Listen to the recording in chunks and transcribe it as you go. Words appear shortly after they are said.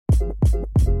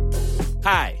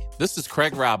Hi, this is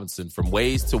Craig Robinson from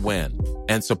Ways to Win,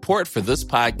 and support for this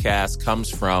podcast comes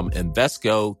from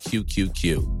Invesco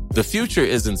QQQ. The future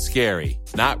isn't scary.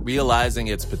 Not realizing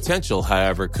its potential,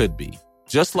 however, could be.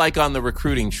 Just like on the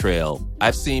recruiting trail,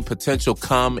 I've seen potential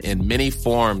come in many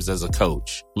forms as a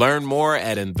coach. Learn more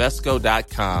at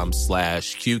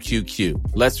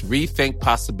Invesco.com/QQQ. Let's rethink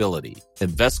possibility.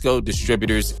 Invesco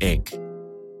Distributors, Inc.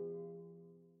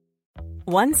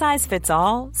 One size fits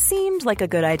all seemed like a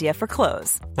good idea for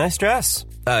clothes. Nice dress.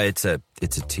 It's a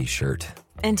t-shirt.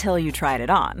 Until you tried it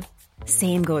on.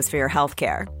 Same goes for your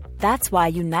healthcare. That's why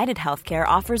United Healthcare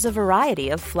offers a variety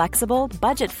of flexible,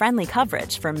 budget-friendly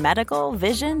coverage for medical,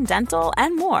 vision, dental,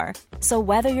 and more. So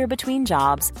whether you're between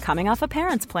jobs, coming off a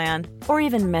parent's plan, or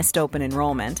even missed open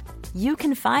enrollment, you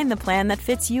can find the plan that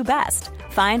fits you best.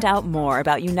 Find out more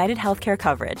about United Healthcare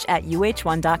coverage at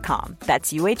uh1.com.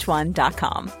 That's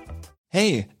uh1.com.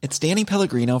 Hey, it's Danny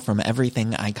Pellegrino from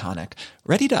Everything Iconic.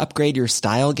 Ready to upgrade your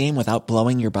style game without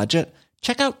blowing your budget?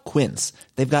 Check out Quince.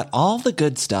 They've got all the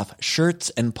good stuff, shirts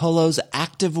and polos,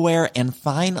 activewear, and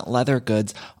fine leather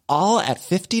goods, all at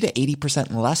 50 to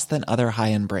 80% less than other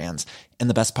high-end brands. And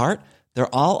the best part?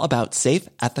 They're all about safe,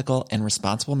 ethical, and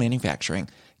responsible manufacturing.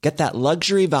 Get that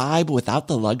luxury vibe without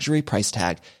the luxury price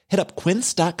tag. Hit up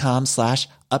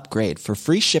quince.com/upgrade for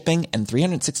free shipping and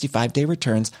 365-day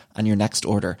returns on your next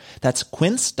order. That's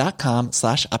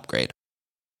quince.com/upgrade.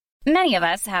 Many of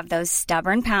us have those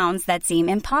stubborn pounds that seem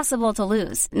impossible to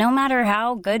lose, no matter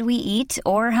how good we eat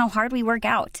or how hard we work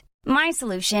out. My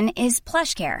solution is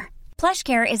PlushCare.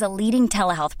 PlushCare is a leading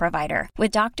telehealth provider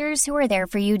with doctors who are there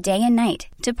for you day and night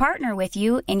to partner with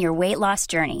you in your weight loss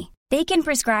journey. They can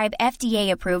prescribe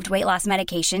FDA-approved weight loss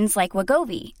medications like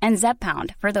Wegovy and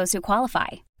Zepbound for those who qualify.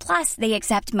 Plus, they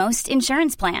accept most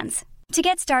insurance plans. To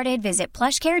get started, visit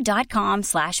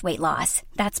plushcare.com/weightloss.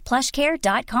 That's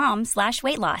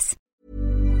plushcare.com/weightloss.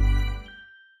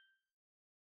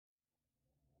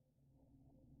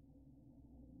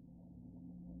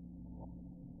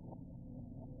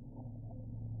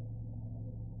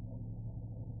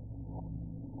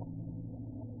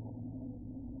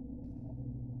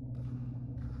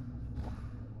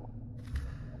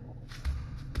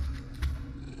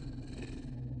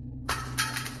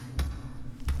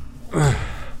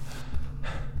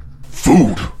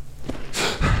 Food!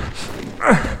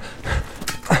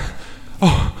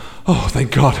 Oh,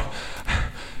 thank God.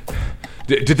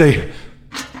 Did they...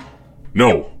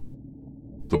 No.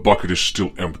 The bucket is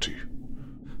still empty.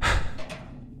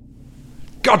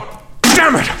 God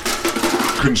damn it!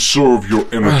 Conserve your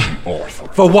energy, Arthur.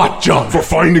 For what, John? For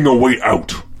finding a way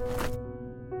out.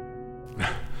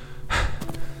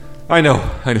 I know.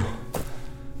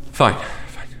 Fine.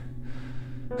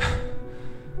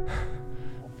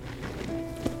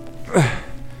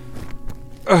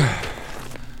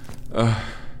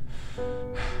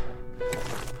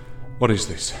 What is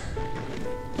this?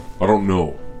 I don't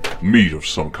know. Meat of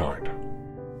some kind.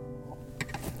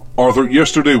 Arthur,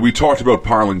 yesterday we talked about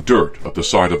piling dirt at the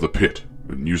side of the pit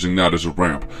and using that as a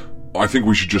ramp. I think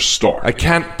we should just start. I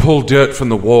can't pull dirt from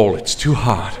the wall. It's too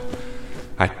hard.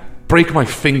 I'd break my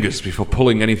fingers before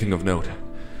pulling anything of note.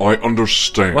 I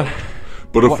understand. What?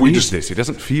 But if what we is just... this? It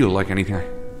doesn't feel like anything.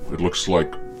 It looks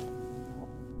like...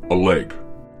 a leg.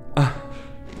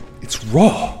 It's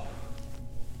raw.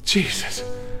 Jesus.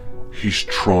 He's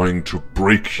trying to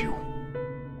break you.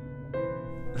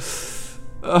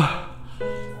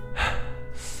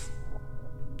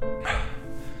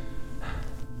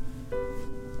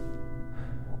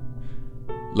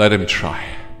 Let him try.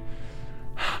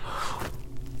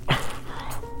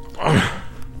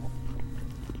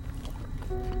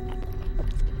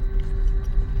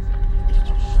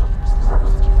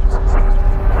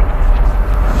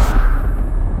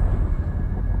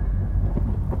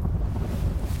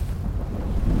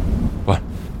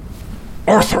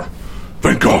 Arthur!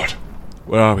 Thank God!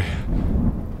 Where are we?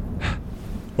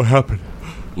 What happened?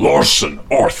 Larson,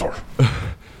 Arthur!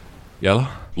 Yellow?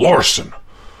 Larson!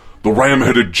 The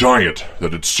ram-headed giant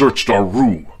that had searched our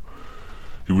room.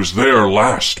 He was there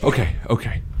last. Okay.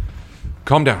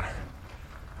 Calm down.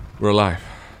 We're alive.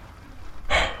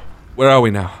 Where are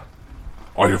we now?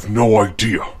 I have no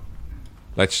idea.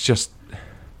 Let's just...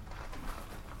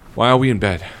 Why are we in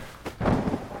bed?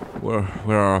 Where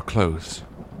are our clothes?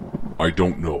 I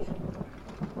don't know.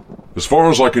 As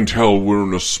far as I can tell, we're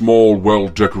in a small,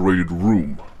 well-decorated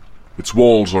room. Its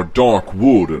walls are dark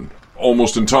wood and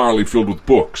almost entirely filled with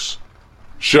books.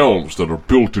 Shelves that are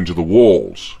built into the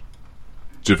walls.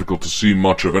 Difficult to see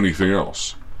much of anything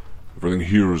else. Everything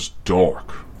here is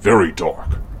dark, very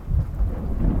dark.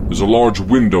 There's a large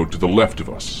window to the left of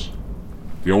us.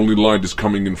 The only light is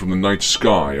coming in from the night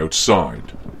sky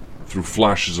outside, through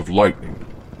flashes of lightning.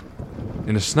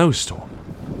 In a snowstorm.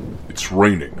 It's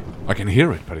raining. I can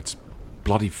hear it, but it's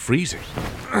bloody freezing.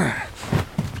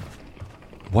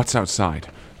 What's outside?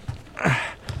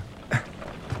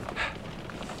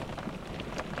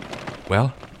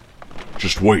 Well?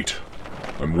 Just wait.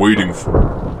 I'm waiting for...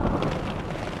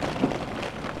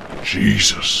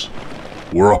 Jesus.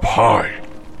 We're up high.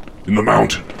 In the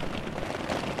mountain.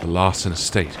 The Larson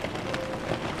estate.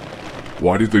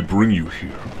 Why did they bring you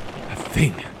here? That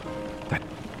thing. That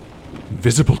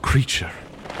invisible creature.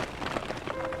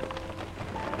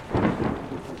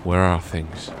 Where are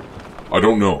things? I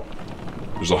don't know.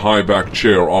 There's a high-backed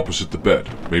chair opposite the bed.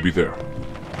 Maybe there.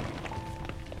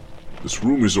 This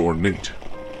room is ornate.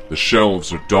 The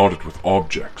shelves are dotted with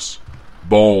objects.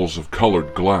 Balls of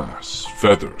colored glass,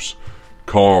 feathers,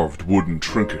 carved wooden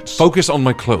trinkets. Focus on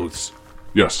my clothes.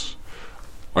 Yes.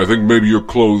 I think maybe your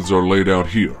clothes are laid out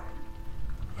here.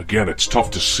 Again, it's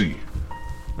tough to see.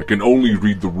 I can only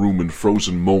read the room in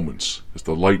frozen moments as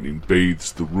the lightning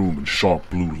bathes the room in sharp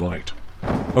blue light.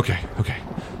 Okay.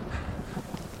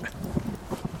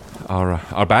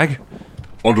 Our bag?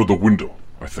 Under the window,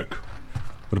 I think.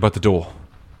 What about the door?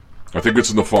 I think it's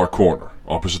in the far corner,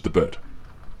 opposite the bed.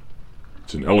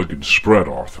 It's an elegant spread,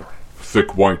 Arthur.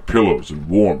 Thick white pillows and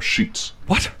warm sheets.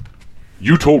 What?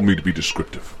 You told me to be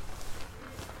descriptive.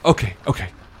 Okay.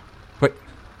 Wait.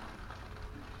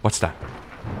 What's that?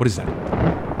 What is that?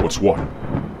 What's what?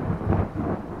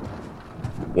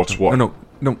 What's what? No.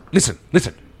 Listen.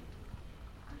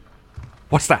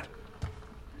 What's that?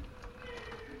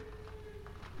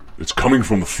 It's coming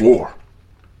from the floor.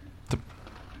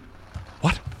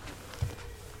 What?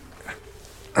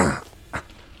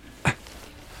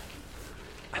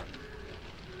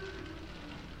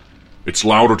 It's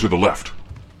louder to the left.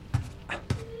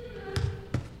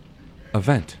 A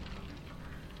vent.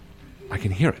 I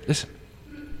can hear it. Listen.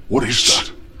 What is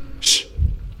that? Shh.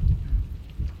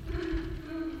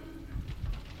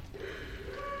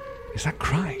 Is that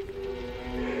crying?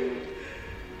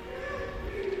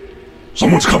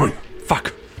 Someone's coming.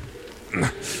 Fuck.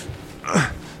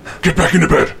 Get back into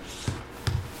bed.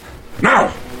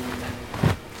 Now!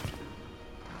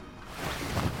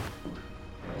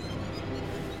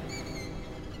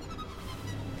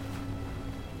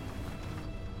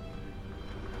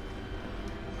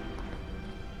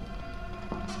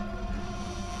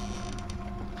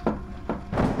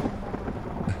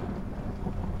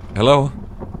 Hello?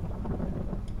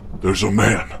 There's a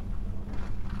man.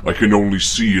 I can only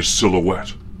see his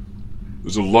silhouette.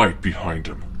 There's a light behind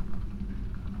him.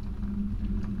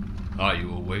 Are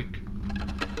you awake?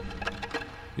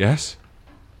 Yes?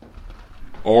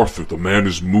 Arthur, the man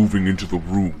is moving into the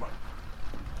room.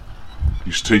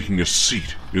 He's taking a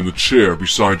seat in the chair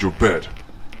beside your bed.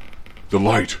 The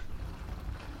light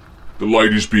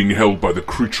is being held by the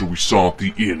creature we saw at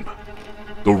the inn.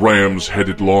 The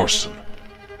ram's-headed Larson.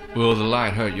 Will the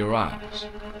light hurt your eyes?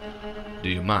 Do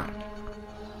you mind?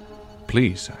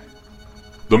 Please.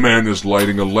 The man is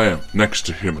lighting a lamp next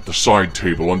to him at the side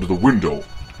table under the window.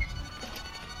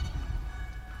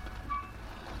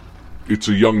 It's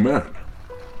a young man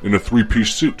in a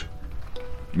three-piece suit.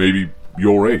 Maybe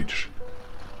your age.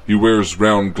 He wears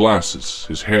round glasses,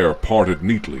 his hair parted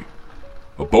neatly,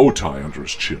 a bow tie under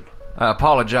his chin. I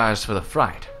apologize for the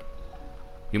fright.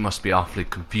 You must be awfully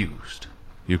confused.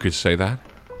 You could say that?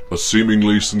 A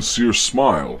seemingly sincere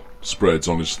smile spreads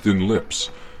on his thin lips.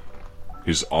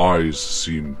 His eyes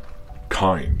seem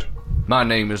kind. My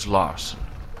name is Larson.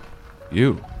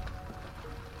 You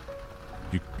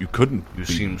couldn't You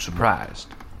be... seem surprised.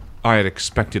 I had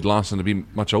expected Larson to be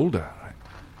much older,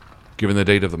 given the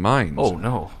date of the mines. Oh,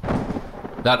 no.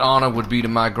 That honor would be to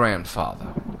my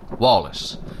grandfather,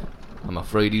 Wallace. I'm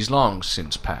afraid he's long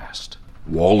since passed.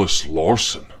 Wallace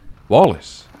Larson?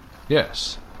 Wallace?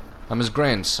 Yes. I'm his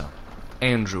grandson,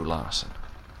 Andrew Larson.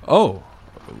 Oh,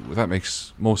 that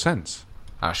makes more sense.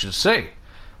 I should say.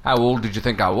 How old did you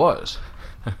think I was?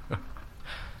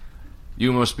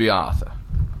 You must be Arthur.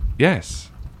 Yes.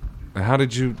 How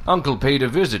did you... Uncle paid a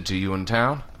visit to you in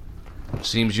town.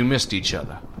 Seems you missed each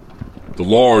other. The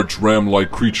large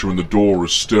ram-like creature in the door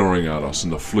is staring at us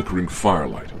in the flickering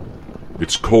firelight.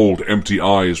 Its cold, empty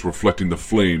eyes reflecting the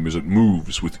flame as it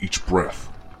moves with each breath.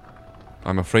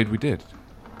 I'm afraid we did.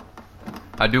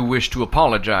 I do wish to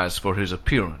apologize for his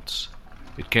appearance.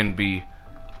 It can be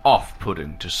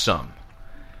off-putting to some.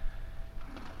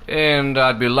 And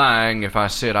I'd be lying if I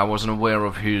said I wasn't aware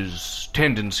of his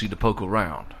tendency to poke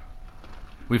around.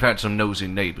 We've had some nosy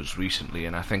neighbors recently,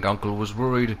 and I think Uncle was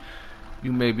worried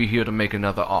you may be here to make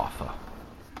another offer.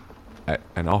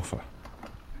 An offer?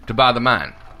 To buy the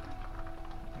mine.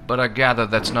 but I gather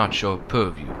that's not your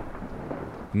purview.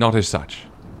 Not as such.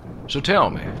 So tell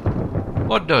me,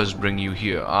 what does bring you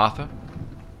here, Arthur?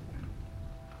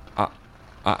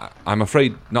 I'm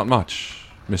afraid not much,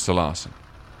 Mr. Larson.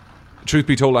 Truth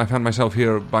be told, I found myself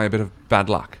here by a bit of bad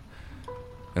luck,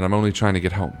 and I'm only trying to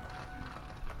get home.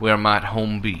 Where might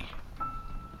home be?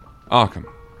 Arkham,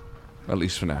 at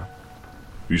least for now.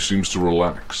 He seems to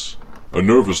relax. A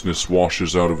nervousness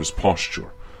washes out of his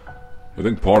posture. I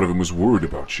think part of him was worried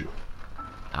about you.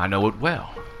 I know it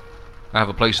well. I have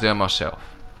a place there myself.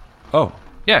 Oh.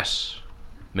 Yes,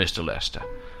 Mr. Lester.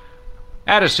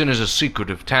 Addison is a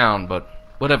secretive town,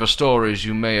 but whatever stories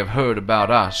you may have heard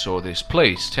about us or this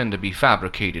place tend to be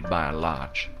fabricated by and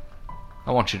large.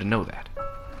 I want you to know that.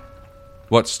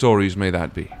 What stories may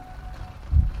that be?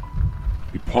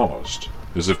 He paused,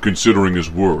 as if considering his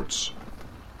words.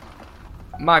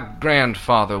 My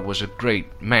grandfather was a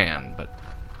great man, but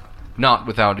not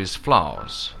without his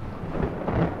flaws.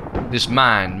 This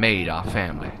mine made our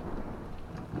family.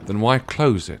 Then why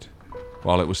close it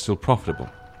while it was still profitable?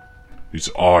 His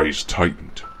eyes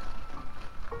tightened.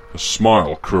 A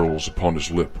smile curls upon his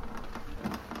lip.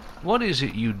 What is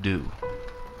it you do?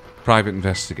 Private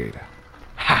investigator.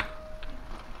 Ha!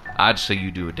 I'd say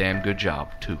you do a damn good job,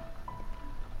 too.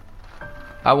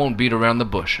 I won't beat around the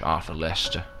bush, Arthur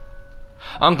Lester.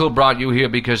 Uncle brought you here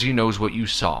because he knows what you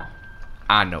saw.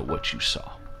 I know what you saw.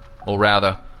 Or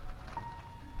rather,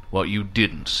 what you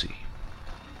didn't see.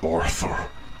 Arthur.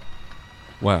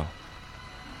 Well,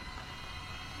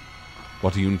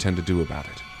 what do you intend to do about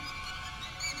it?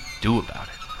 Do about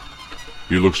it?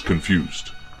 He looks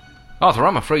confused. Arthur,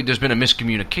 I'm afraid there's been a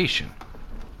miscommunication.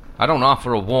 I don't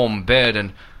offer a warm bed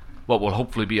and what will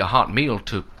hopefully be a hot meal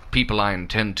to people I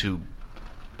intend to,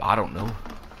 I don't know,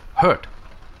 hurt.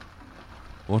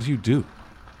 What do you do?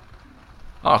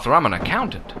 Arthur, I'm an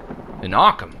accountant in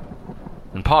Arkham,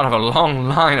 and part of a long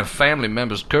line of family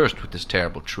members cursed with this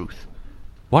terrible truth.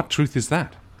 What truth is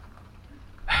that?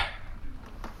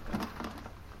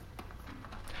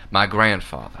 My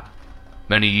grandfather,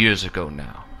 many years ago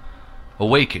now,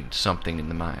 awakened something in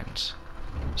the mines.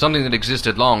 Something that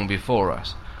existed long before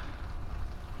us.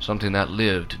 Something that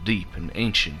lived deep and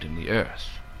ancient in the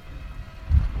earth.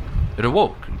 It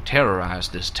awoke and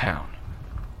terrorized this town.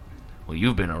 Well,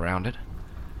 you've been around it.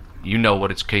 You know what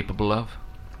it's capable of.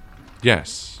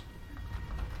 Yes.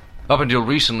 Up until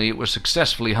recently, it was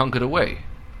successfully hunkered away,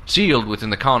 sealed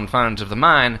within the confines of the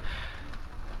mine.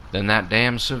 Then that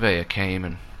damn surveyor came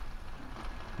and,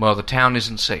 well, the town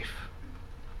isn't safe.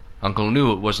 Uncle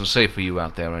knew it wasn't safe for you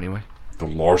out there anyway. The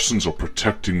Larsons are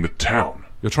protecting the town.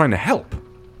 You're trying to help.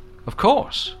 Of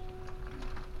course.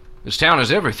 This town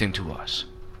is everything to us.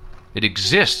 It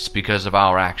exists because of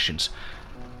our actions.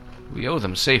 We owe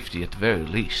them safety at the very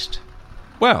least.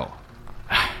 Well,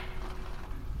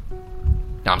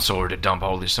 I'm sorry to dump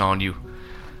all this on you.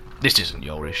 This isn't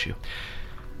your issue.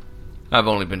 I've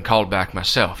only been called back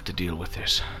myself to deal with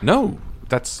this. no,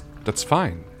 that's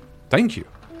fine. Thank you.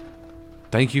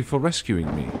 Thank you for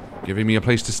rescuing me, giving me a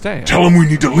place to stay. Tell him we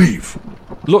need to leave.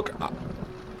 Look,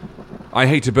 I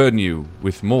hate to burden you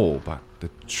with more, but the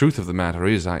truth of the matter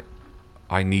is I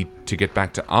need to get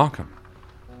back to Arkham.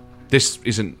 This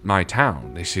isn't my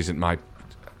town. This isn't my...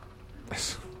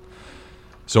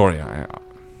 Sorry, I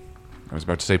was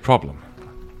about to say problem.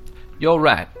 You're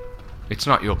right. It's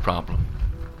not your problem.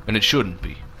 And it shouldn't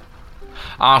be.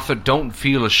 Arthur, don't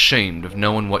feel ashamed of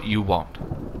knowing what you want.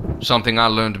 Something I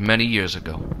learned many years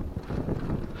ago.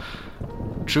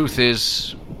 Truth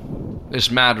is, this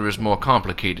matter is more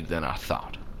complicated than I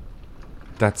thought.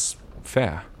 That's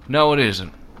fair. No, it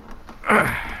isn't.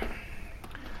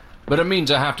 But it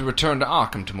means I have to return to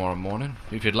Arkham tomorrow morning.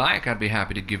 If you'd like, I'd be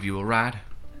happy to give you a ride.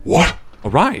 What? A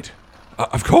ride?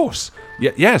 Of course.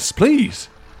 Yes, please.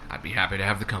 I'd be happy to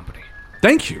have the company.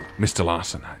 Thank you, Mr.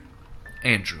 Larson.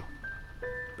 Andrew,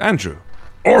 Andrew.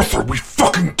 Arthur, we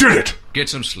fucking did it! get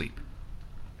some sleep.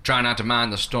 Try not to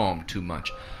mind the storm too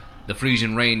much. The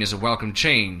freezing rain is a welcome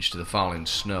change to the falling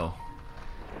snow.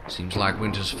 Seems like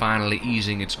winter's finally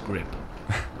easing its grip.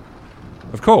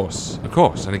 Of course.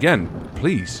 And again,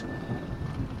 please.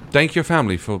 Thank your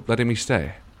family for letting me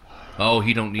stay. Oh,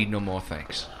 he don't need no more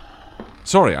thanks.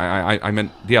 Sorry, I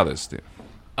meant the others.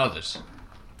 Others?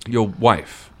 Your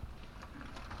wife.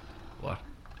 What?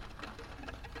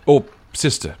 Or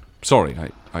sister. Sorry,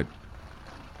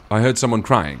 I heard someone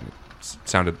crying. It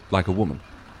sounded like a woman.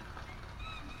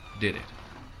 Did it?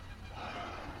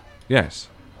 Yes.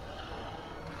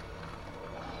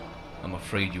 I'm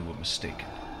afraid you were mistaken.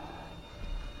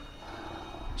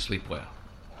 Sleep well,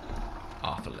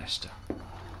 Arthur Lester.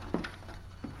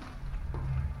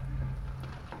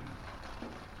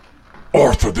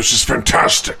 Arthur Arthur, this is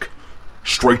fantastic.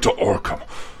 Straight to Arkham.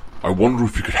 I wonder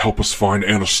if you could help us find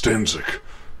Anna Stanzik.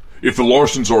 If the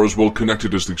Larsons are as well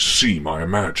connected as they seem, I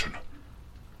imagine.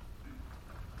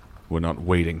 We're not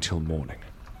waiting till morning.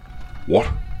 What?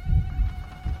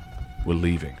 We're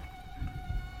leaving.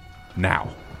 Now.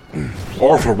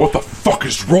 Arthur, what the fuck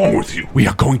is wrong with you? We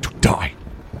are going to die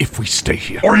if we stay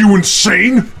here. Are you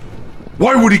insane?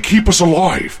 Why would he keep us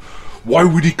alive? Why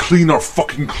would he clean our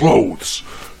fucking clothes?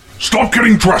 Stop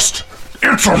getting dressed!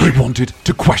 Answer me! He wanted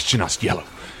to question us, Yellow.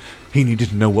 He needed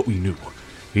to know what we knew.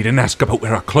 He didn't ask about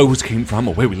where our clothes came from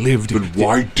or where we lived. Then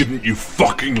why didn't you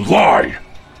fucking lie?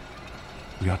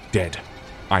 We are dead.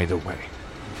 Either way.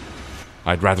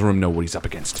 I'd rather him know what he's up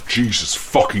against. Jesus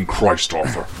fucking Christ,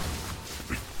 Arthur.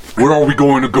 Where are we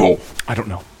going to go? I don't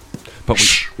know. But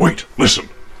Shh, wait, listen.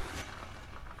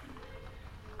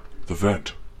 The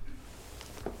vent.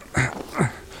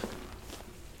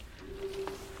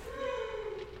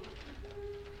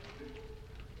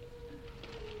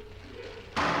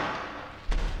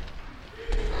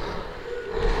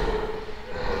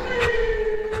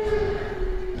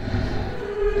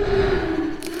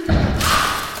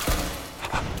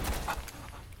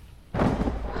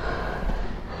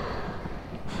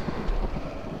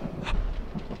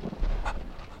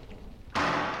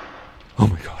 Oh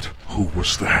my God. Who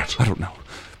was that? I don't know.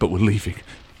 But we're leaving.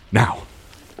 Now.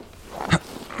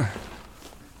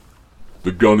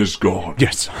 The gun is gone.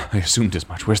 Yes, I assumed as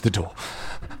much. Where's the door?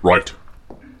 Right.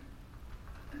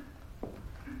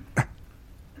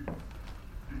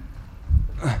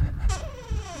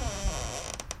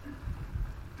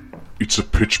 It's a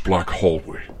pitch-black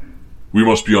hallway. We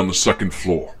must be on the second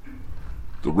floor.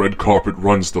 The red carpet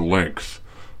runs the length.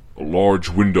 A large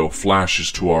window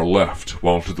flashes to our left,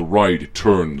 while to the right it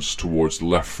turns towards the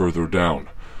left further down.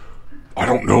 I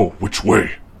don't know which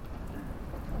way.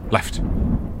 Left.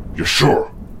 You're sure?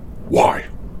 Why?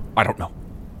 I don't know.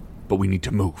 But we need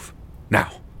to move. Now.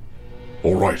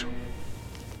 All right.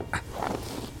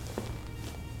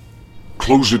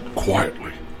 Close it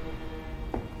quietly.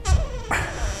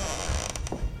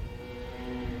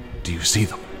 Do you see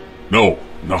them? No,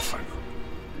 nothing.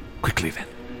 Quickly then.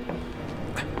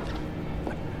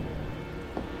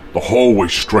 The hallway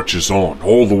stretches on,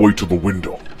 all the way to the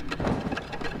window.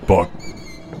 But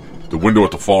the window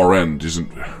at the far end isn't...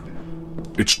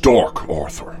 It's dark,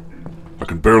 Arthur. I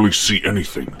can barely see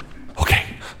anything.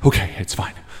 Okay, it's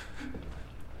fine.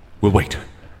 We'll wait.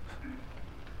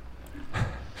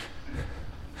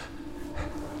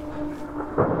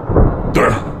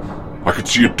 There! I can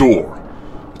see a door.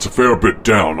 It's a fair bit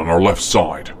down on our left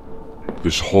side.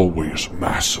 This hallway is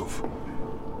massive.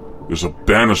 There's a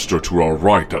banister to our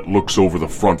right that looks over the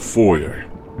front foyer.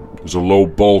 There's a low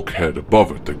bulkhead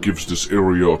above it that gives this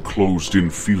area a closed-in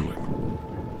feeling.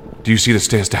 Do you see the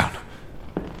stairs down?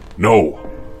 No.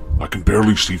 I can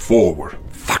barely see forward.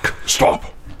 Fuck. Stop.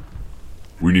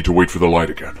 We need to wait for the light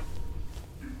again.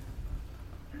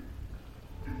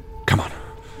 Come on.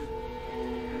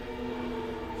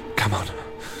 Come on.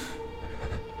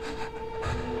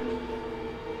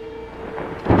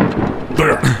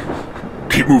 There!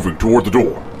 Keep moving toward the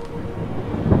door.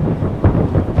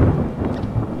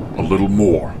 A little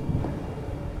more.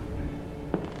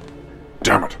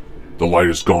 Damn it. The light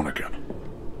is gone again.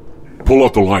 Pull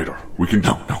out the lighter. We can...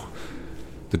 No.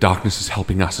 The darkness is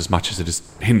helping us as much as it is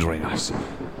hindering us.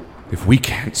 If we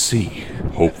can't see...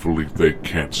 Hopefully they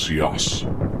can't see us.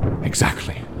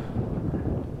 Exactly.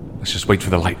 Let's just wait for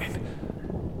the lightning.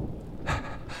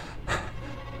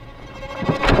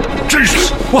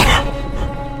 Jesus! What?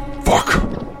 Fuck!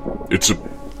 It's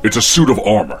a suit of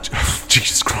armor.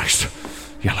 Jesus Christ.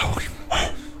 Yellow.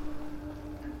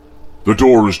 The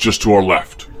door is just to our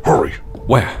left. Hurry.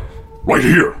 Where? Right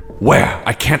here. Where?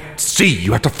 I can't see.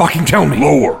 You have to fucking tell me.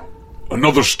 Lower.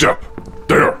 Another step.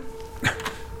 There.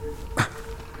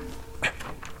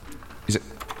 Is it...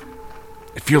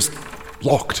 It feels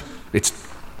locked. It's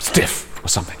stiff or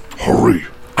something. Hurry.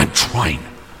 I'm trying.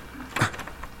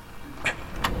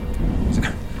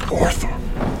 Arthur,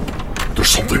 there's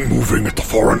something moving at the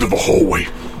far end of the hallway.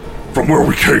 From where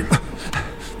we came.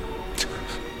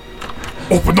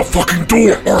 Open the fucking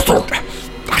door, Arthur!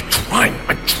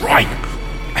 I'm trying.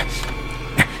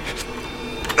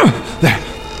 There.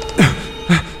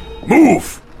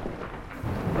 Move!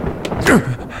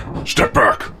 Step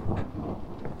back.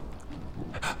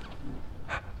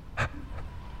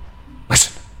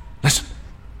 Listen.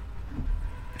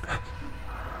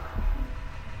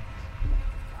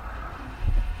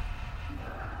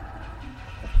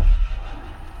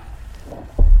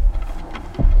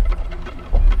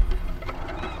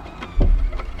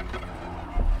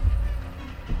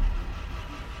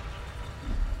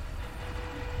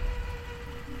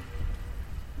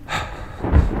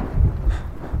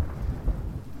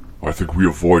 I think we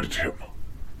avoided him.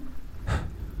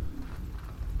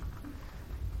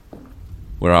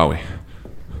 Where are we?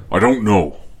 I don't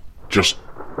know. Just...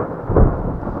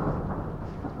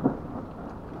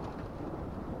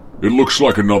 It looks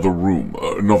like another room,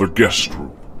 another guest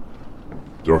room.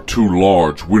 There are 2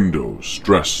 large windows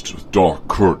dressed with dark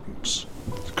curtains,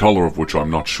 the color of which I'm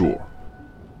not sure.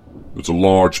 There's a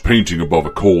large painting above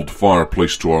a cold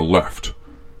fireplace to our left.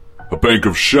 A bank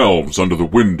of shelves under the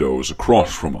windows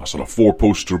across from us and a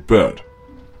 4-poster bed.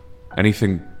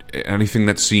 Anything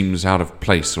that seems out of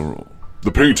place or...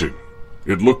 The painting.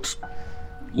 It looked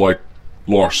like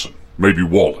Larson, maybe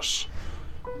Wallace.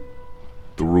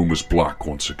 The room is black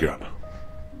once again.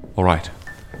 All right,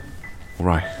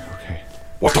 okay.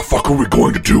 What the fuck are we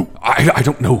going to do? I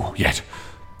don't know yet.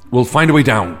 We'll find a way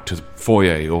down to the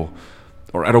foyer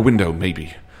or at a window,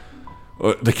 maybe.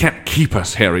 They can't keep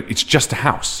us here. It's just a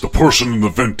house. The person in the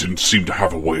vent didn't seem to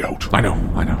have a way out. I know.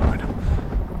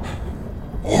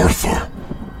 Arthur.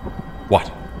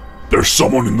 What? There's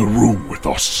someone in the room with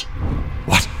us.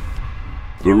 What?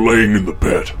 They're laying in the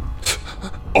bed.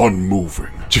 Unmoving.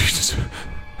 Jesus.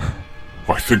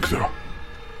 I think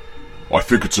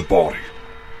it's a body.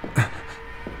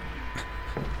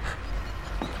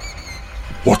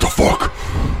 What the fuck?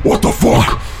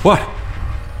 What?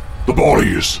 The body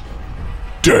is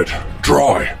dead,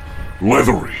 dry,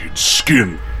 leathery, its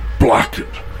skin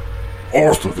blackened.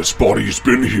 Arthur, this body has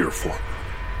been here for...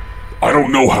 I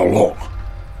don't know how long.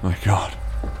 My God.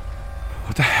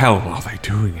 What the hell are they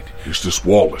doing? Is this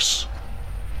Wallace?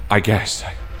 I guess.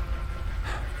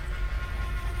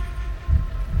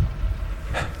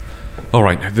 All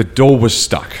right, the door was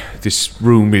stuck. This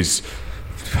room is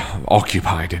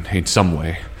occupied in some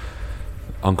way.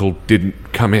 Uncle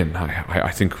didn't come in.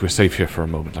 I think we're safe here for a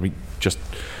moment. Let me just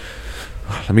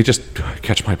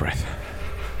catch my breath.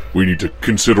 We need to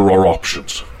consider our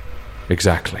options.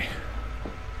 Exactly.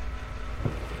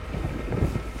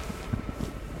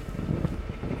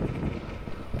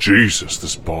 Jesus,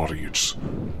 this body, it's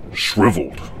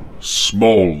shriveled,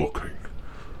 small-looking,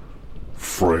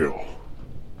 frail.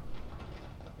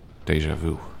 Deja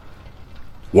vu.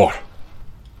 What?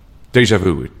 Deja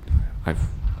vu.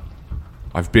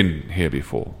 I've been here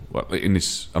before. Well, in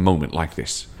a moment like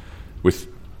this, with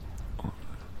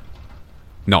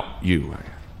not you.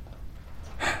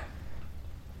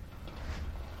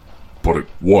 But it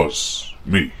was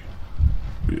me,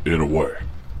 in a way.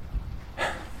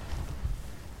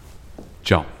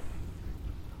 John.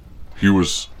 He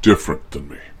was different than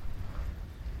me.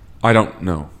 I don't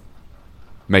know.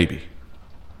 Maybe.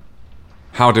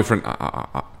 How different?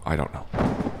 I don't know.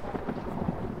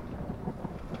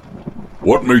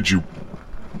 What made you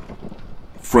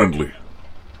friendly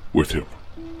with him?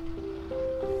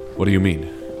 What do you mean?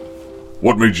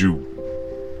 What made you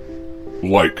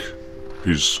like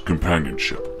his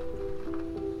companionship?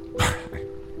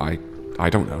 I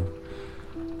don't know.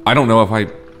 I don't know if I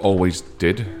always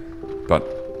did, but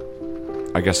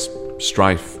I guess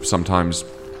strife sometimes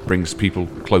brings people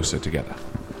closer together.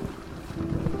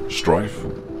 Strife?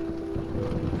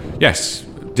 Yes,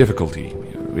 difficulty.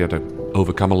 We had to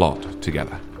overcome a lot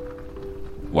together.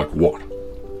 Like what?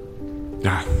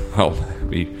 Well,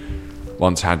 we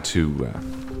once had to,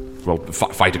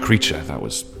 fight a creature that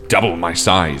was double my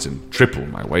size and triple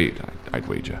my weight, I'd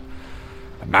wager.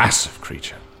 A massive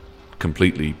creature,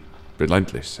 completely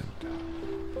relentless, and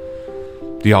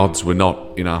the odds were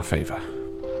not in our favor.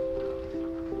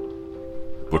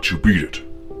 But you beat it.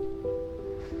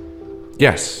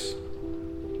 Yes,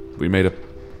 we made a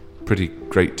pretty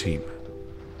great team.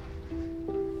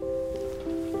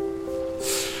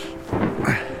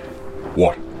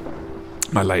 What?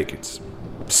 My leg, it's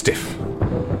stiff.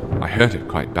 I hurt it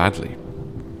quite badly.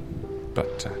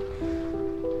 But,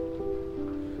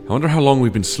 I wonder how long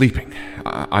we've been sleeping.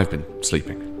 I've been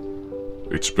sleeping.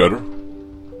 It's better?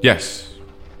 Yes,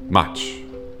 much.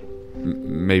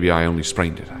 Maybe I only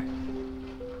sprained it.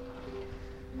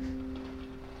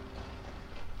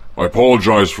 I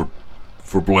apologize for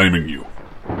blaming you.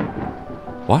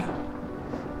 What?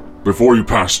 Before you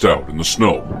passed out in the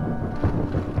snow.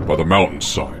 By the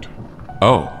mountainside.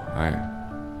 Oh,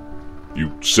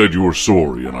 You said you were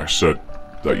sorry, and I said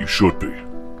that you should be.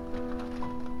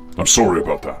 I'm sorry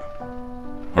about that.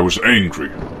 I was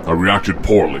angry. I reacted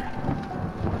poorly.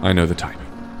 I know the type.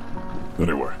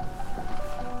 Anyway,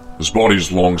 his body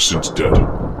is long since dead.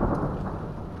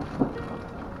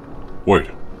 Wait.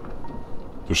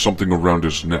 There's something around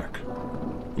his neck.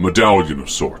 A medallion of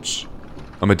sorts.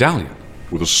 A medallion?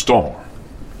 With a star.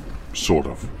 Sort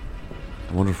of.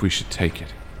 I wonder if we should take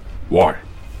it. Why?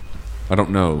 I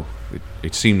don't know.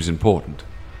 It seems important.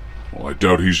 Well, I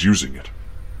doubt he's using it.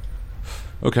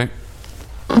 Okay.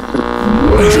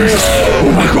 Jesus!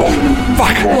 Oh my god!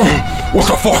 Fuck! What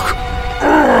the fuck?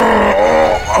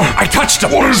 I touched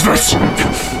him! What is this?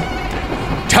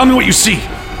 Tell me what you see.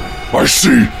 I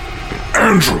see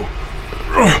Andrew.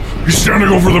 He's standing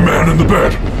over the man in the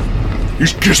bed.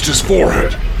 He's kissed his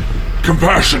forehead.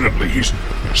 Compassionately, he's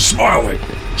smiling,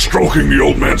 stroking the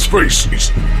old man's face.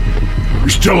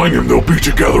 He's telling him they'll be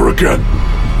together again.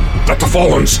 That the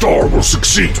fallen star will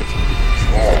succeed.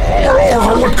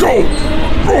 Let go!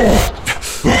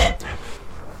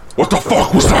 What the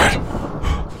fuck was that?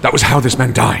 That was how this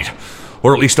man died.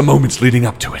 Or at least the moments leading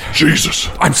up to it. Jesus.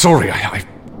 I'm sorry, I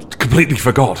completely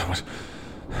forgot.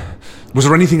 Was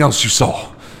there anything else you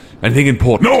saw? Anything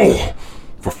important? No!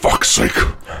 For fuck's sake.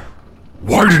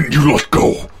 Why didn't you let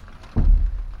go?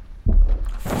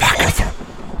 Fuck. Arthur,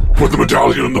 put the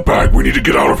medallion in the bag. We need to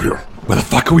get out of here. Where the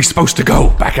fuck are we supposed to go?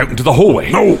 Back out into the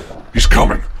hallway? No! He's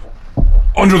coming.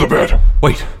 Under the bed.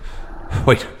 Wait.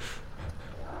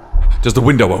 Does the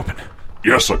window open?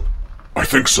 Yes, I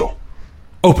think so.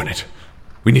 Open it.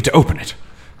 We need to open it.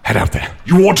 Head out there.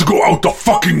 You want to go out the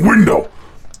fucking window?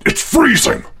 It's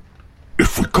freezing.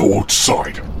 If we go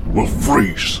outside, we'll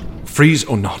freeze. Freeze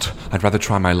or not, I'd rather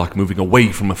try my luck moving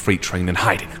away from a freight train than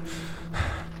hiding.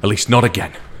 At least not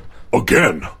again.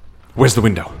 Again? Where's the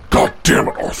window? God damn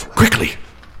it, Arthur. Quickly!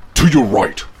 To your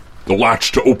right. The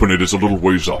latch to open it is a little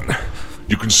ways up.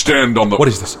 You can stand on the... What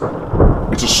is this?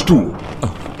 It's a stool.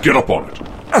 Get up on it.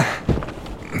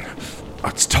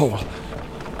 It's tall.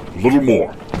 A little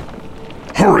more.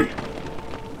 Hurry!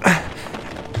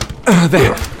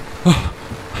 There.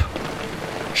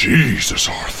 Jesus,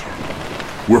 Arthur.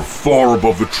 We're far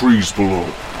above the trees below.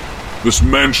 This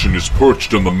mansion is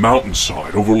perched on the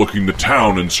mountainside, overlooking the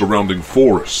town and surrounding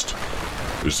forest,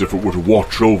 as if it were to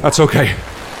watch over. That's okay.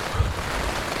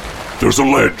 There's a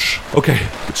ledge. Okay.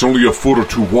 It's only a foot or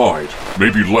two wide,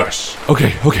 maybe less.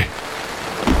 Okay.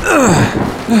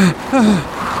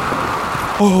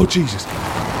 Oh, Jesus.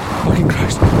 Fucking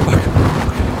Christ.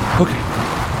 Okay.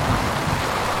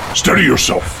 Steady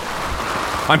yourself.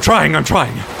 I'm trying.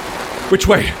 Which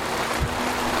way?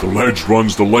 The ledge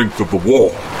runs the length of the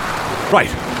wall.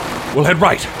 Right. We'll head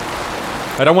right.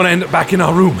 I don't want to end up back in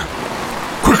our room.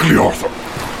 Quickly, Arthur.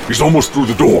 He's almost through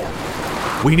the door.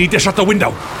 We need to shut the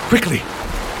window. Quickly.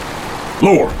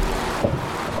 Lower.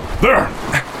 There.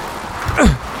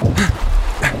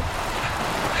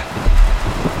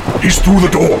 He's through the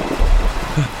door.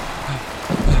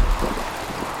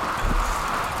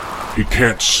 He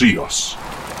can't see us.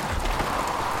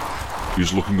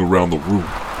 He's looking around the room.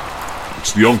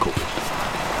 It's the uncle.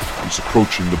 He's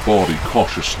approaching the body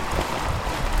cautiously.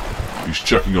 He's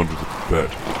checking under the bed.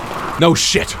 No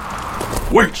shit.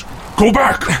 Wait! Go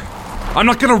back! I'm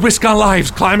not gonna risk our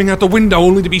lives climbing out the window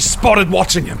only to be spotted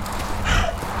watching him.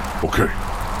 Okay.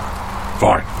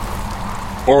 Fine.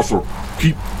 Arthur,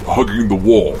 keep hugging the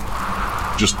wall.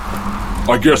 Just,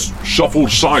 I guess, shuffle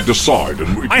side to side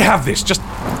and we... I have this.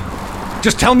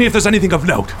 Just tell me if there's anything of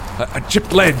note. A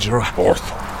chipped ledge or a...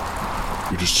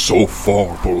 Arthur, it is so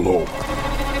far below.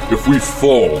 If we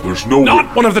fall, there's no...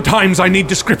 Not one of the times I need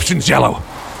descriptions, Yellow.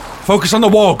 Focus on the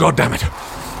wall, goddammit.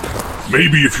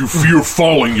 Maybe if you fear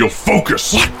falling, you'll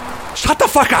focus. What? Shut the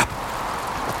fuck up!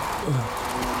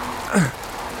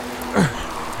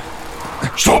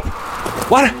 Stop!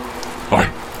 What?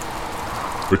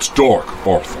 It's dark,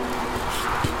 Arthur.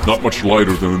 Not much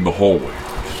lighter than in the hallway.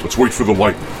 Let's wait for the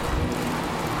light.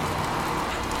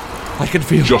 I can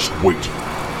feel... Just wait.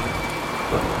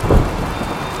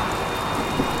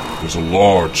 There's a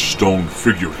large stone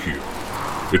figure here.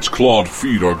 Its clawed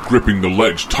feet are gripping the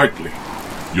ledge tightly.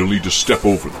 You'll need to step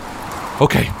over them.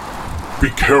 Okay. Be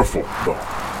careful, though.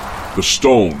 The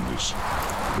stone is...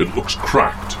 It looks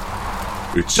cracked.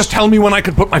 It's... Just tell me when I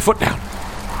can put my foot down.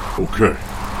 Okay.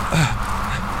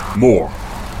 More.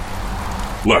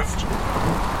 Left.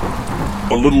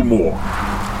 A little more.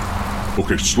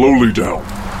 Okay, slowly down.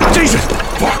 Jesus!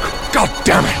 Fuck! God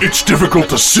damn it! It's difficult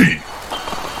to see.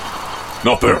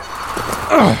 Not there.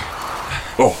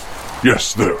 Oh,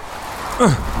 yes, there.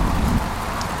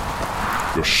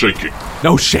 You're shaking.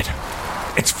 No shit.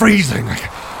 It's freezing.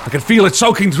 I can feel it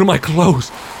soaking through my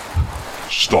clothes.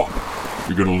 Stop.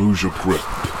 You're gonna lose your grip.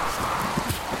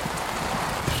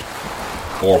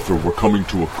 Arthur, we're coming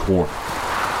to a corner.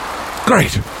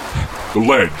 Great. The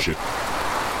ledge,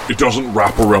 it doesn't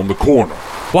wrap around the corner.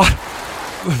 What?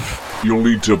 You'll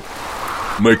need to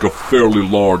make a fairly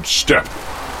large step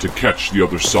to catch the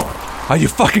other side. Are you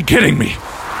fucking kidding me?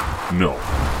 No.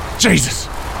 Jesus.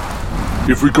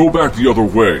 If we go back the other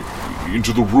way,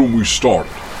 into the room we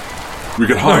started, we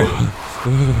can hide.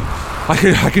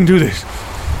 I can do this.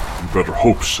 You better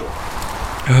hope so.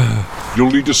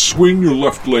 You'll need to swing your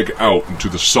left leg out and to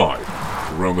the side,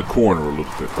 around the corner a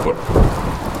little bit, but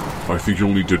I think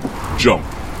you'll need to jump,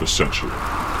 essentially.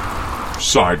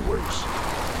 Sideways.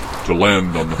 To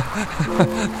land on the...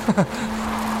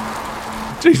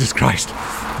 Jesus Christ.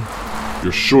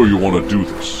 You're sure you want to do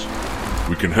this?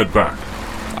 We can head back.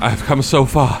 I've come so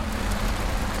far.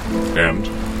 And?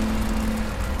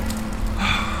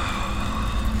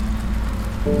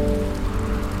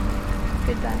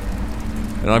 Goodbye.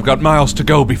 And I've got miles to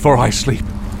go before I sleep.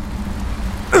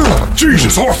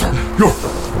 Jesus, Arthur!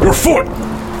 Your foot!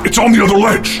 It's on the other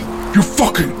ledge! You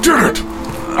fucking did it!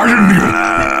 I didn't even...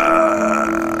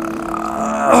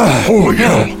 Holy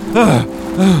hell!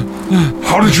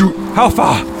 How did you... How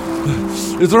far?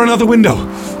 Is there another window?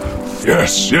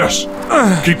 Yes.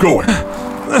 Keep going.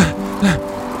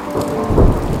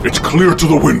 It's clear to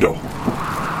the window.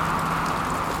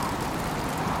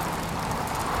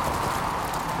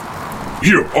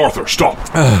 Here, Arthur, stop.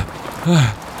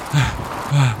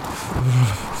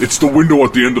 It's the window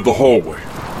at the end of the hallway.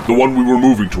 The one we were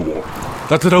moving toward.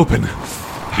 Does it open?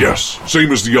 Yes,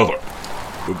 same as the other.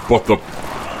 But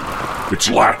it's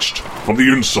latched from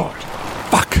the inside.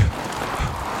 Fuck.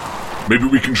 Maybe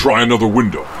we can try another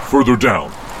window, further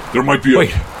down. There might be a...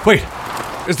 Wait.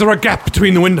 Is there a gap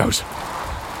between the windows?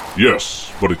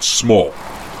 Yes, but it's small.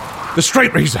 The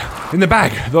straight razor, in the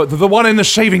bag, the one in the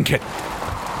shaving kit.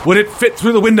 Would it fit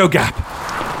through the window gap?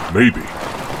 Maybe.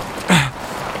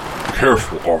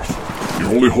 Careful, Arthur.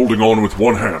 You're only holding on with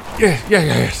one hand. Yes.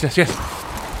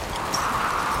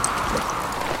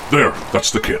 There, that's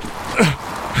the kit.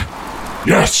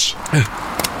 Yes!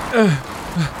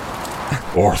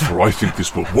 Arthur, I think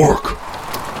this will work.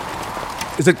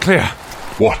 Is it clear?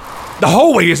 What? The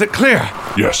hallway, is it clear?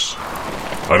 Yes.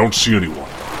 I don't see anyone.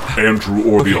 Andrew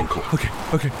or the uncle.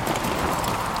 Okay.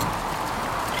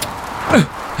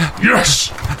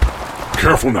 Yes!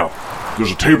 Careful now.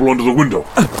 There's a table under the window.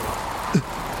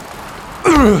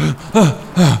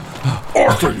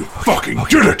 Arthur, you fucking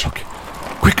did it! Okay.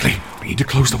 Quickly, we need to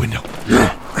close the window.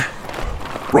 Yeah.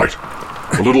 Right.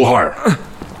 A little higher.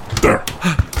 There.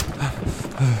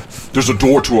 There's a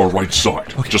door to our right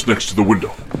side, just next to the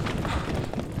window.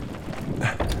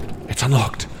 It's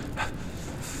unlocked.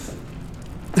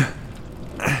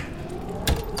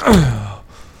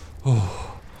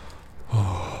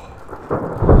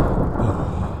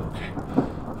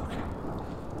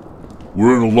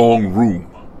 We're in a long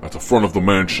room at the front of the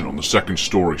mansion on the second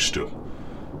story still.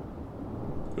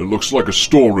 It looks like a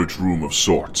storage room of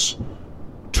sorts.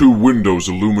 2 windows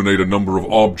illuminate a number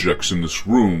of objects in this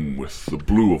room with the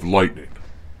blue of lightning.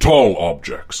 Tall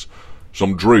objects,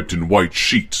 some draped in white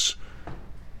sheets.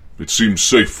 It seems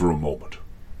safe for a moment.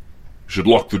 You should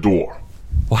lock the door.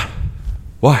 What?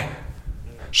 Why?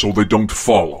 So they don't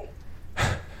follow.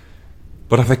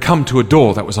 But if they come to a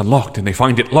door that was unlocked and they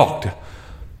find it locked,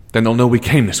 then they'll know we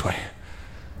came this way.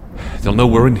 They'll know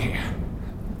we're in here.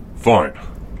 Fine.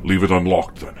 Leave it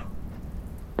unlocked then.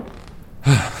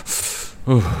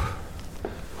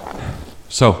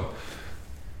 So,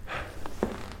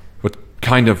 what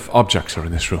kind of objects are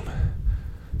in this room?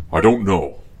 I don't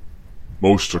know.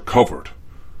 Most are covered.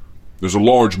 There's a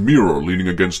large mirror leaning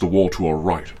against the wall to our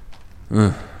right.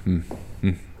 A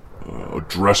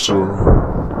dresser.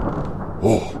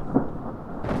 Oh,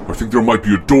 I think there might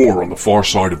be a door on the far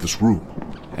side of this room.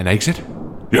 An exit?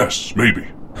 Yes, maybe.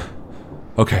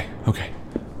 Okay.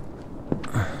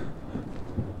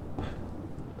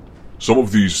 Some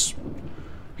of these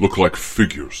look like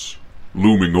figures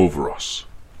looming over us.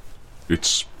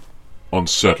 It's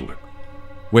unsettling.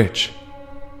 Which?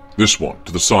 This one,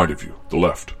 to the side of you, the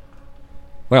left.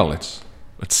 Well, let's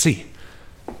see.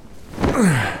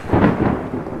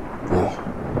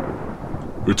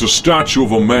 It's a statue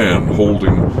of a man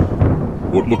holding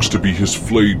what looks to be his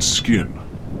flayed skin.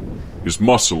 His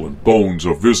muscle and bones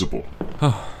are visible.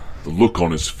 Oh. The look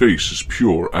on his face is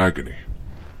pure agony.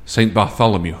 Saint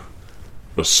Bartholomew.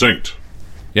 A saint.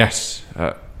 Yes.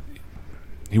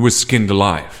 He was skinned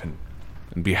alive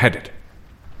and beheaded.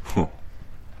 Huh.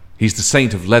 He's the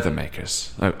saint of leather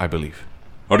makers, I believe.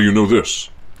 How do you know this?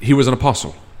 He was an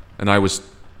apostle, and I was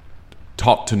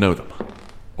taught to know them.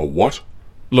 A what?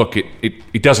 Look,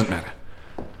 it doesn't matter.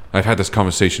 I've had this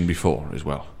conversation before as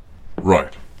well.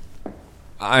 Right.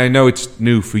 I know it's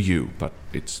new for you, but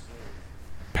it's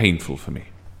painful for me.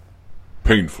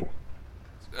 Painful?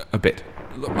 A bit.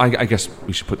 I guess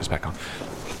we should put this back on.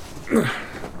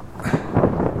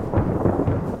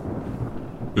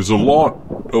 Is a lot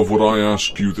of what I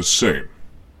ask you the same?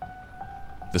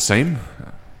 The same?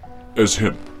 As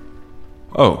him?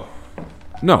 Oh.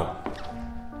 No.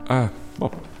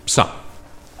 Well, some.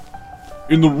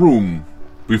 In the room,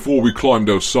 before we climbed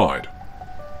outside,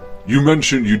 you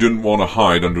mentioned you didn't want to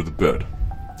hide under the bed.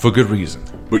 For good reason.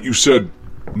 But you said,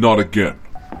 not again.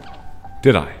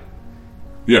 Did I?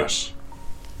 Yes.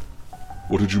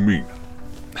 What did you mean?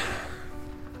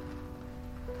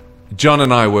 John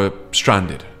and I were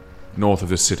stranded north of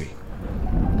the city.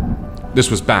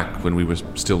 This was back when we were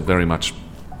still very much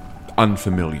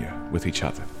unfamiliar with each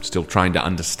other, still trying to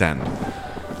understand.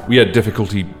 We had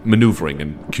difficulty maneuvering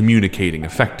and communicating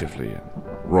effectively.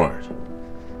 Right.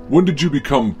 When did you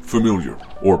become familiar,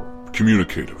 or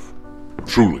communicative?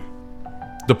 Truly.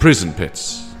 The prison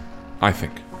pits, I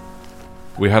think.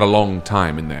 We had a long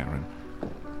time in there and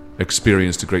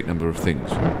experienced a great number of things.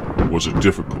 Was it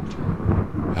difficult?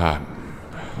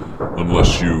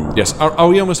 Unless you... Yes, are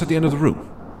we almost at the end of the room?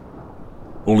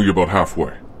 Only about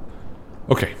halfway.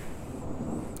 Okay.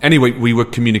 Anyway, we were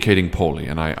communicating poorly,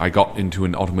 and I got into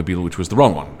an automobile which was the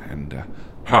wrong one, and...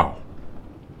 How?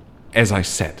 As I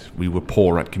said, we were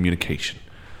poor at communication.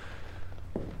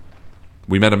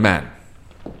 We met a man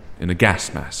in a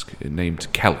gas mask named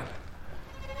Kellen.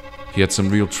 He had some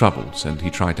real troubles, and he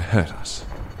tried to hurt us.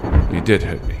 He did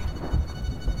hurt me.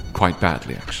 Quite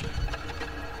badly, actually.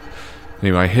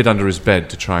 Anyway, I hid under his bed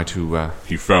to try to,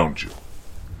 He found you?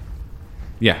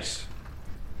 Yes.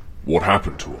 What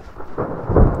happened to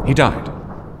him? He died.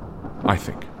 I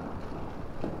think.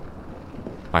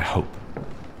 I hope.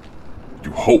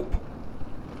 You hope?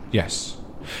 Yes.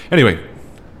 Anyway,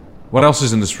 what else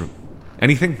is in this room?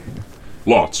 Anything?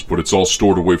 Lots, but it's all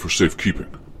stored away for safekeeping.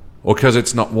 Or because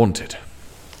it's not wanted?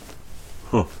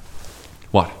 Huh.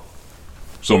 What?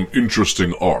 Some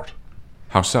interesting art.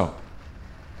 How so?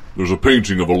 There's a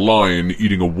painting of a lion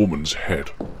eating a woman's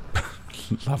head.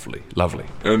 Lovely, lovely.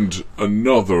 And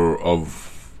another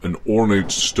of an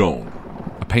ornate stone.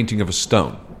 A painting of a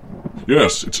stone?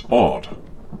 Yes, it's odd.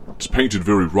 It's painted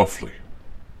very roughly.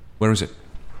 Where is it?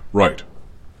 Right.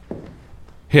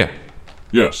 Here.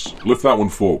 Yes, lift that one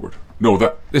forward. No,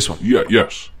 that... This one? Yeah,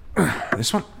 yes.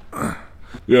 This one?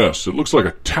 Yes, it looks like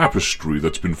a tapestry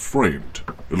that's been framed.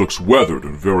 It looks weathered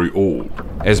and very old.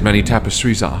 As many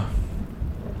tapestries are.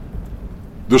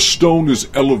 The stone is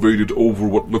elevated over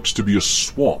what looks to be a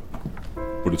swamp,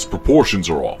 but its proportions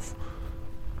are off.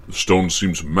 The stone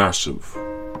seems massive.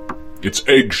 It's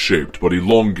egg-shaped but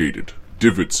elongated.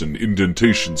 Divots and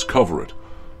indentations cover it.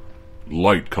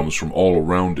 Light comes from all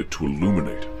around it to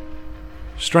illuminate.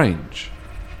 Strange.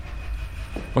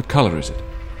 What color is it?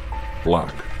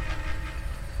 Black.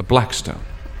 A black stone?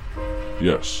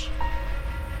 Yes.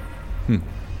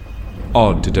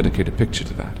 Odd to dedicate a picture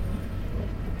to that.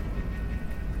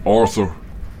 Arthur.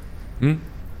 In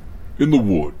the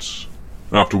woods,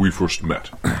 after we first met,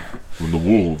 when the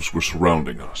wolves were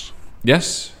surrounding us.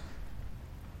 Yes?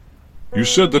 You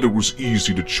said that it was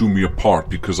easy to chew me apart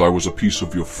because I was a piece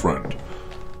of your friend.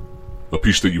 A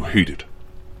piece that you hated.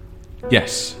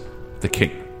 Yes, the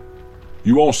king.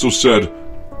 You also said,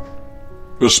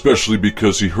 especially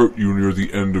because he hurt you near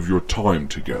the end of your time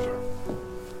together.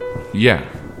 Yeah.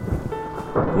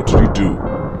 What did he do?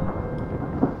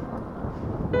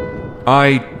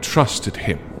 I trusted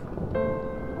him.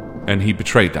 And he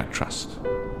betrayed that trust.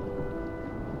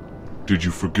 Did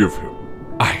you forgive him?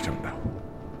 I don't know.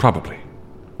 Probably.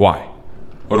 Why?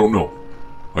 I don't know.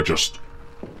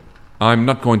 I'm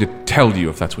not going to tell you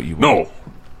if that's what you want.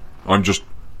 No.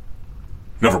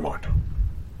 Never mind.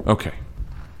 Okay.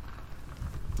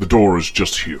 The door is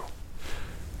just here.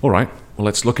 All right. Well,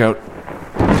 let's look out.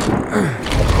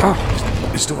 Oh,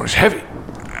 this door is heavy.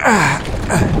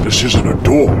 This isn't a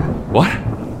door. What?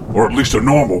 Or at least a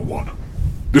normal one.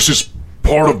 This is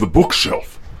part of the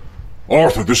bookshelf.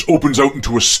 Arthur, this opens out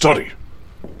into a study.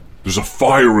 There's a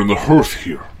fire in the hearth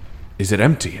here. Is it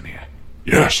empty in here?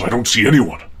 Yes, I don't see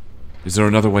anyone. Is there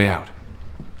another way out?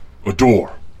 A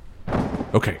door.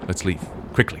 Okay, let's leave.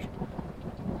 Quickly.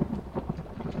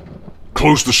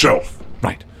 Close the shelf.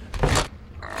 Right.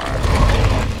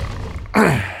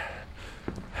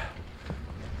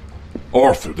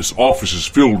 Arthur, this office is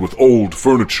filled with old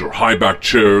furniture, high-backed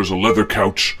chairs, a leather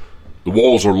couch. The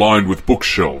walls are lined with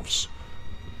bookshelves.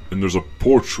 And there's a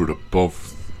portrait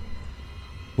above.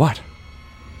 What?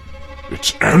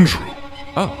 It's Andrew.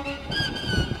 Oh.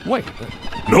 Wait.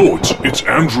 No, it's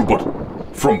Andrew, but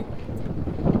from...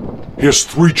 He has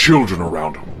 3 children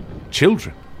around him.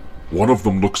 Children? One of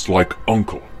them looks like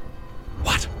Uncle.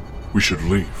 What? We should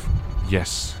leave.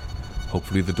 Yes.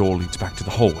 Hopefully the door leads back to the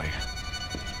hallway.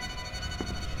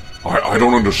 I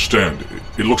don't understand.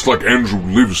 It looks like Andrew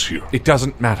lives here. It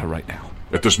doesn't matter right now.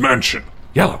 At this mansion.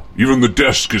 Yellow. Even the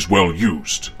desk is well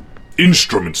used.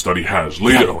 Instruments that he has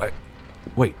laid Yellow.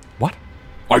 Wait, what?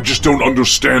 I just don't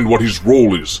understand what his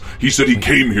role is. He said he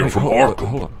came here from Arkham.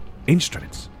 Hold on.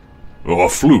 Instruments. A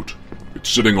flute. It's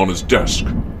sitting on his desk.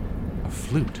 A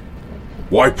flute?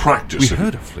 Why practice We it?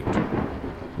 heard a flute.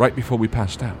 Right before we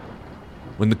passed out.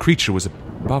 When the creature was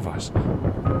above us.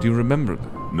 Do you remember?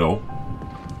 No.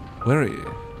 Where are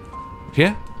you?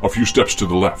 Here? A few steps to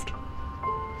the left.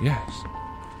 Yes.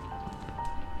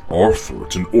 Arthur,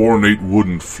 it's an ornate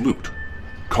wooden flute.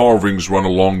 Carvings run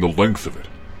along the length of it,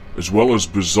 as well as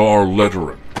bizarre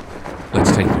lettering.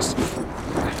 Let's take this.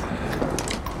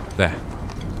 There.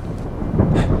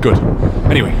 Good.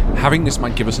 Anyway, having this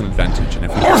might give us an advantage, and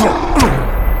if we...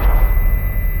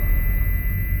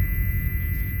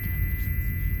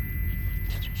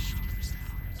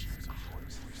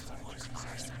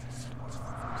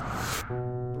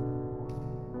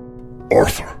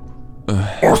 Arthur!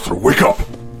 Arthur! Arthur, wake up!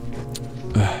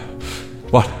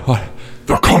 What?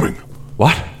 They're coming!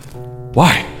 What?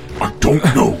 Why? I don't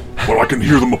know, but I can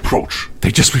hear them approach.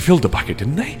 They just refilled the bucket,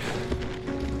 didn't they?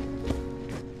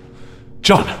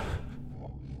 John!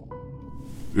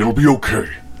 It'll be okay.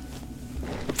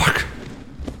 Fuck!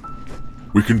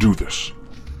 We can do this.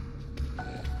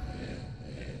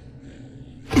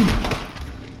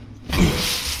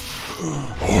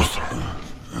 Arthur.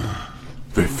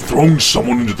 They've thrown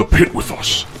someone into the pit with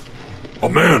us. A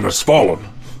man has fallen.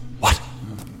 What?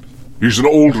 He's an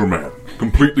older man,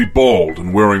 completely bald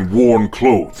and wearing worn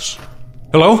clothes.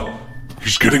 Hello?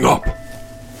 He's getting up.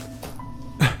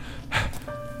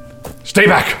 Stay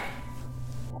back!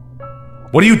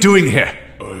 What are you doing here?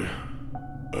 I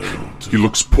don't... He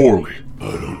looks poorly.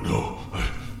 I don't know.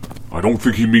 I don't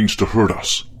think he means to hurt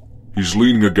us. He's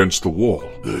leaning against the wall.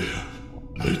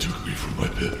 They took me from my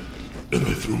pit, and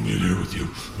they threw me in here with you.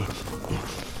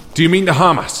 Do you mean to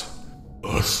harm us?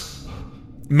 Us?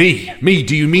 Me,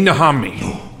 do you mean to harm me?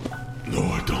 No,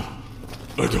 I don't.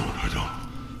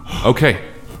 Okay.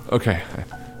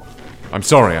 I'm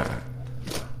sorry.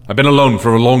 I've been alone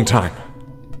for a long time.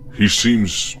 He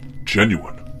seems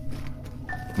genuine.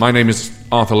 My name is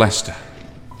Arthur Lester.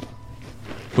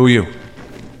 Who are you?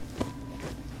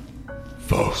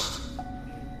 Faust.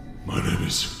 My name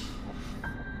is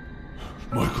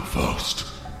Michael Faust.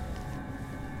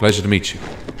 Pleasure to meet you,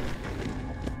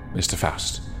 Mr.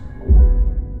 Faust.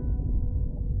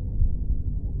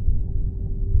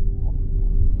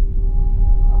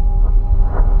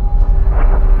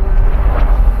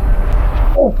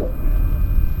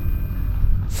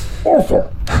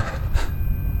 Arthur!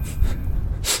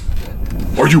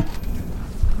 Are you...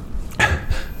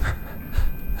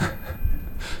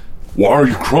 Why are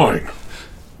you crying?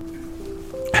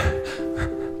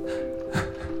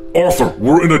 Arthur,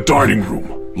 we're in a dining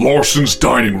room. Larson's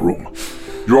dining room.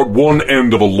 You're at one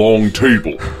end of a long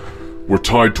table. We're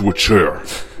tied to a chair.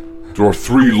 There are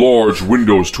 3 large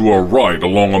windows to our right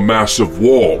along a massive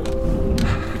wall.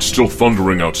 It's still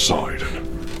thundering outside.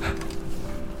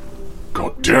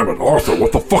 God damn it, Arthur,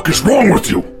 what the fuck is wrong with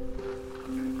you?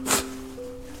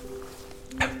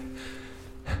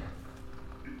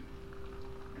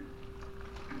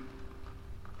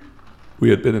 We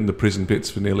had been in the prison pits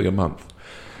for nearly a month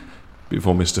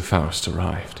before Mr. Faust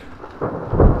arrived.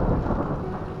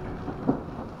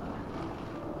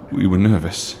 We were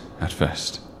nervous at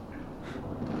first.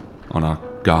 On our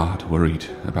guard, worried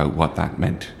about what that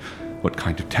meant, what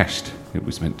kind of test it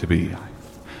was meant to be.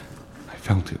 I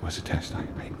felt it was a test. I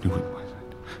knew it was.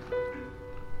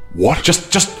 What?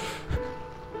 Just...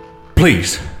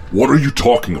 Please. What are you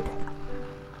talking about?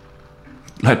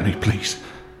 Let me, please.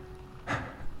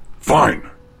 Fine.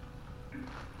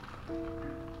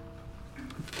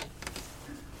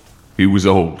 He was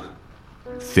old,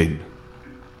 thin,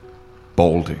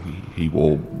 balding. He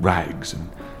wore rags and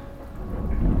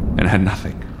had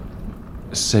nothing,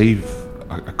 save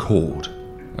a cord,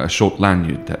 a short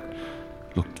lanyard that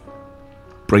looked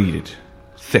braided,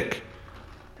 thick.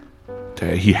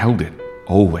 He held it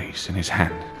always in his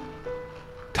hand,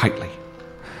 tightly.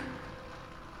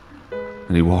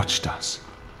 And he watched us.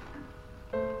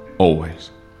 Always.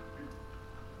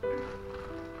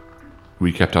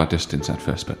 We kept our distance at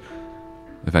first, but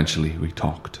eventually we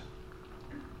talked.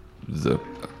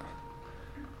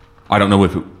 I don't know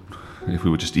if we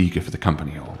were just eager for the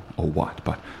company or what,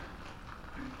 but...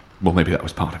 Well, maybe that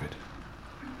was part of it.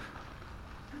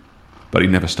 But he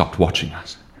never stopped watching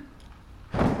us.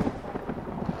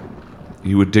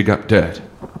 He would dig up dirt,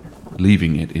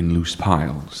 leaving it in loose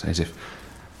piles, as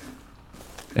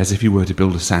if he were to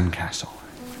build a sandcastle.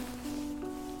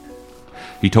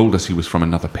 He told us he was from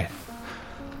another pit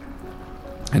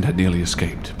and had nearly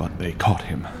escaped, but they caught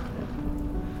him.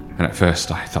 And at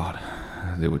first I thought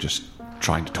they were just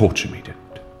trying to torture me, to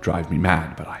drive me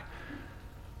mad, but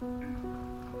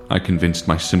I convinced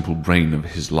my simple brain of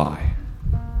his lie.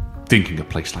 Thinking a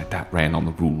place like that ran on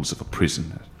the rules of a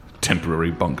prison, a temporary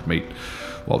bunkmate,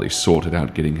 while they sorted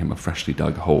out getting him a freshly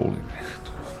dug hole.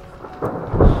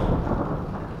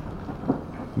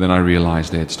 Then I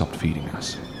realized they had stopped feeding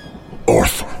us.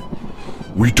 Arthur,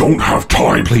 we don't have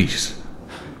time. Please.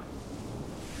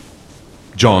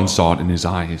 John saw it in his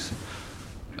eyes.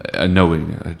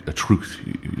 Knowing a truth,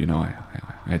 you know,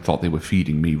 I thought they were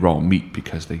feeding me raw meat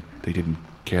because they didn't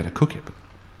care to cook it.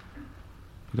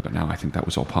 But now I think that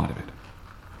was all part of it.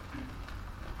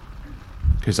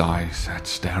 His eyes sat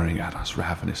staring at us,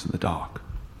 ravenous in the dark.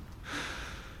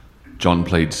 John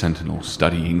played sentinel,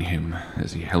 studying him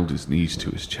as he held his knees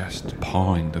to his chest,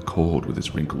 pawing the cord with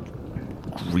his wrinkled,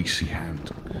 greasy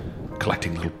hand,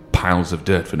 collecting little piles of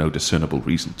dirt for no discernible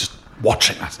reason, just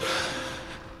watching us.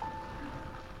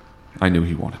 I knew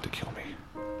he wanted to kill me.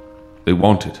 They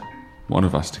wanted one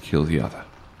of us to kill the other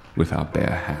with our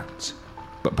bare hands.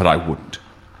 But I wouldn't.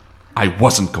 I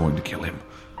wasn't going to kill him.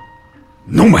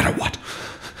 No matter what.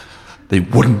 They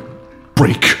wouldn't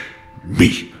break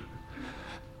me.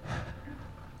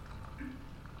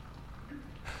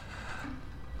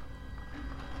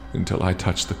 Until I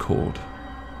touched the cord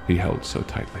he held so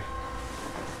tightly.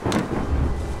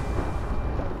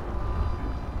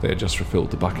 They had just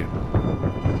refilled the bucket.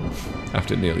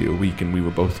 After nearly a week, and we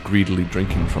were both greedily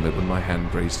drinking from it when my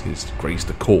hand grazed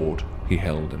the cord he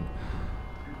held, and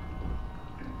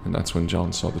that's when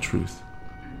John saw the truth.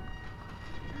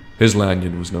 His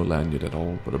lanyard was no lanyard at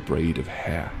all, but a braid of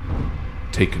hair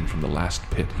taken from the last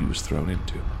pit he was thrown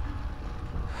into.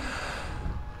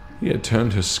 He had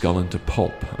turned her skull into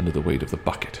pulp under the weight of the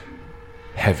bucket.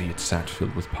 Heavy it sat,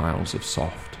 filled with piles of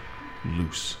soft,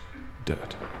 loose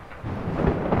dirt.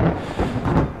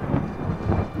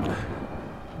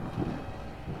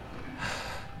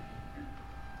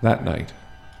 That night,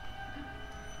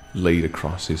 laid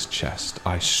across his chest,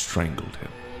 I strangled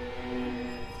him.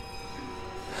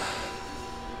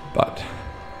 But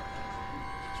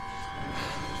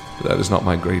that is not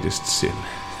my greatest sin.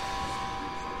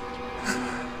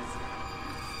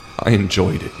 I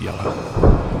enjoyed it, Yellow.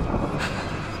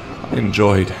 I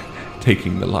enjoyed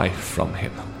taking the life from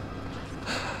him.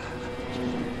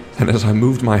 And as I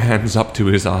moved my hands up to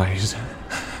his eyes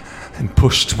and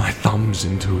pushed my thumbs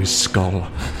into his skull,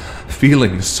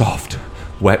 feeling the soft,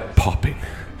 wet popping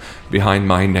behind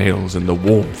my nails and the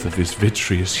warmth of his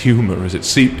vitreous humor as it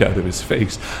seeped out of his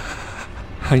face,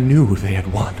 I knew they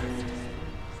had won.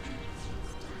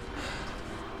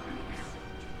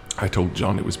 I told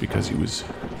John it was because he was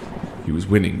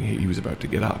winning. He was about to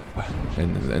get up,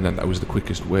 and that was the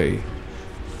quickest way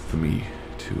for me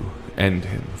to end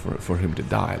him, for him to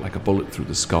die like a bullet through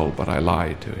the skull. But I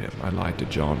lied to him. I lied to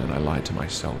John, and I lied to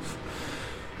myself.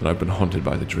 And I've been haunted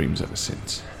by the dreams ever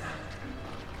since.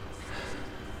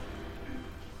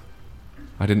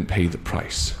 I didn't pay the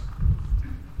price.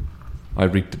 I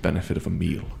reaped the benefit of a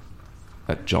meal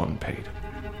that John paid.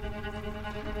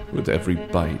 With every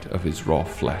bite of his raw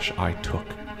flesh I took,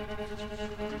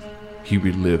 he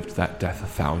relived that death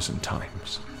 1,000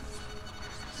 times.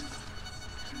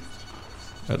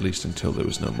 At least until there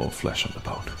was no more flesh on the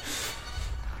bone.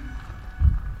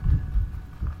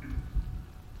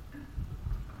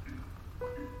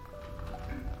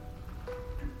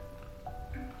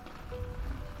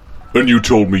 And you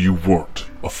told me you weren't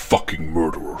a fucking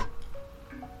murderer.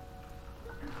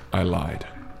 I lied.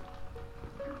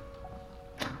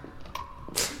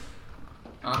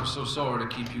 I'm so sorry to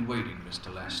keep you waiting,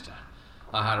 Mr. Lester.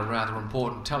 I had a rather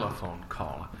important telephone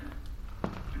call.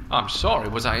 I'm sorry,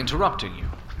 was I interrupting you?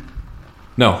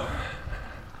 No.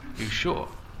 You sure?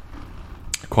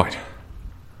 Quite.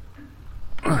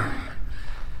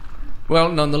 Well,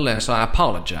 nonetheless, I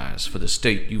apologize for the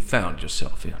state you found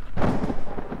yourself in.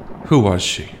 Who was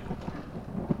she?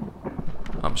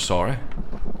 I'm sorry?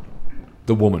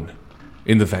 The woman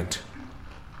in the vent.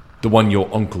 The one your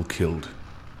uncle killed.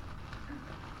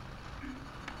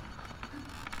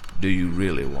 Do you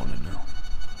really want to know?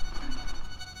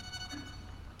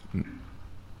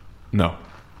 No.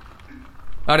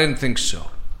 I didn't think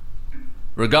so.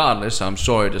 Regardless, I'm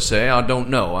sorry to say I don't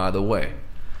know either way.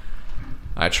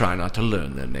 I try not to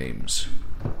learn their names.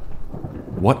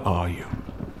 What are you?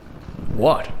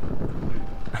 What?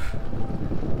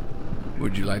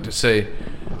 Would you like to say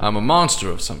I'm a monster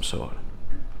of some sort?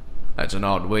 That's an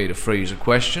odd way to phrase a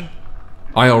question.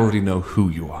 I already know who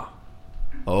you are.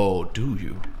 Oh, do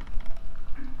you?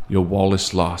 You're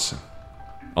Wallace Larson,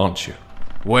 aren't you?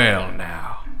 Well,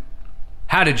 now.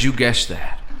 How did you guess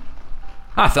that?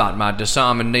 I thought my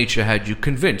disarming nature had you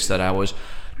convinced that I was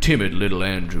timid little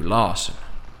Andrew Larson.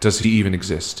 Does he even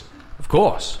exist? Of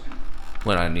course.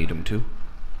 when I need them to.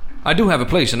 I do have a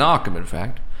place in Arkham, in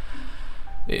fact.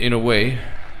 In a way.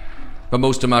 But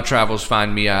most of my travels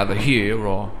find me either here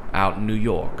or out in New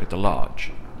York at the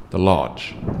Lodge. The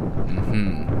Lodge?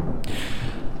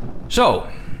 So,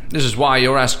 this is why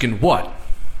you're asking what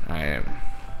I am.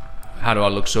 How do I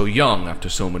look so young after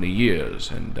so many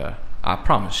years? And I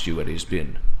promised you it has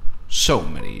been so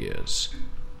many years.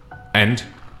 And?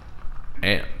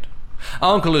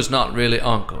 Uncle is not really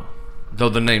Uncle, though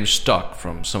the name stuck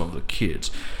from some of the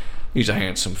kids. He's a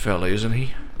handsome fella, isn't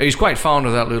he? He's quite fond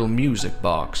of that little music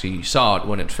box. He saw it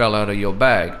when it fell out of your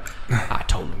bag. I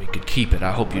told him he could keep it.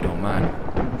 I hope you don't mind.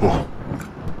 Oh.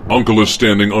 Uncle is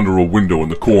standing under a window in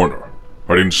the corner.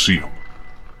 I didn't see him.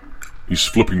 He's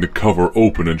flipping the cover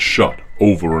open and shut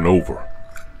over and over.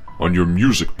 On your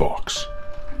music box.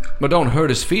 But don't hurt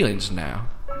his feelings now.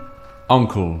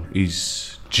 Uncle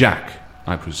is Jack,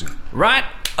 I presume. Right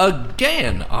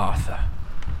again, Arthur.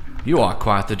 You are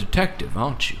quite the detective,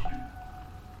 aren't you?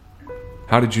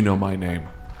 How did you know my name?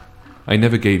 I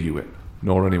never gave you it,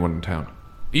 nor anyone in town.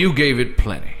 You gave it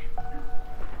plenty.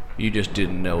 You just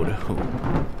didn't know to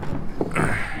whom.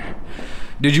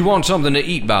 Did you want something to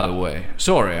eat, by the way?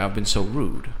 Sorry, I've been so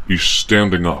rude. He's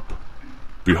standing up,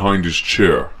 behind his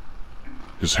chair.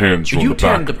 His hands are on the back. You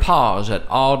tend to pause at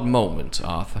odd moments,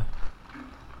 Arthur.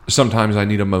 Sometimes I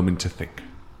need a moment to think.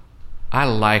 I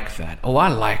like that. Oh, I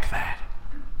like that.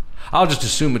 I'll just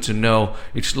assume it's a no.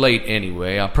 It's late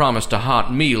anyway. I promised a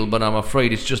hot meal, but I'm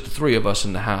afraid it's just the three of us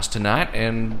in the house tonight,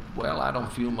 and, well, I don't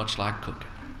feel much like cooking.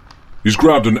 He's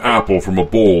grabbed an apple from a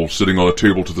bowl sitting on a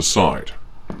table to the side.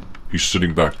 He's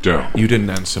sitting back down. You didn't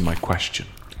answer my question.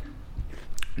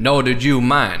 Nor did you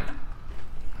mine.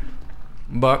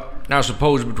 But I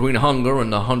suppose between hunger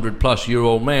and the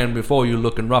 100-plus-year-old man before you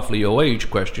looking roughly your age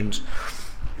questions,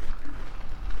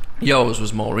 yours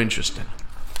was more interesting.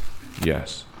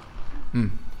 Yes.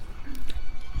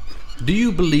 Do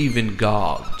you believe in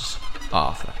gods,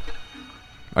 Arthur?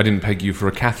 I didn't peg you for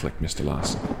a Catholic, Mr.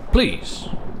 Larson. Please,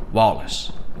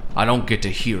 Wallace. I don't get to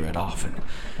hear it often.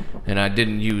 And I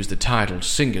didn't use the title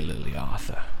singularly,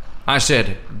 Arthur. I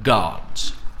said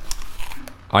gods.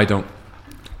 I don't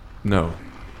know.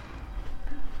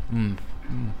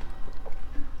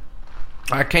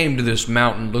 I came to this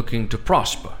mountain looking to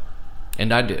prosper.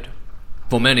 And I did.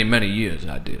 For many, many years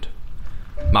I did.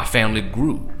 My family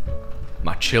grew.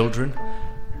 My children,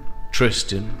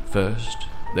 Tristan first,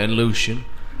 then Lucian,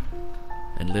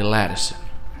 and little Addison.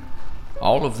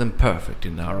 All of them perfect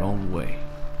in their own way.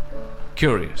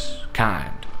 Curious,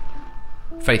 kind,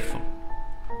 faithful.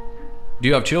 Do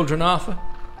you have children, Arthur?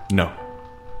 No.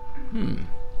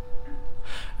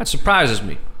 That surprises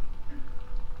me.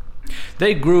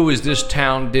 They grew as this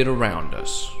town did around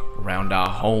us, around our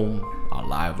home, our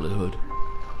livelihood.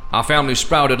 Our family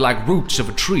sprouted like roots of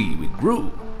a tree. We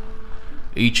grew,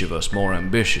 each of us more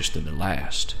ambitious than the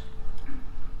last,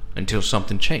 until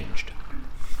something changed.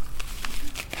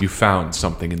 You found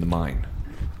something in the mine.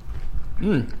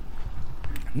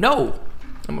 No,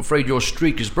 I'm afraid your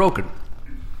streak is broken.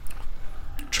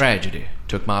 Tragedy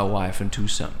took my wife and 2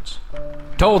 sons.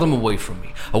 Tore them away from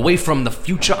me, away from the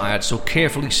future I had so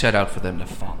carefully set out for them to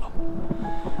follow.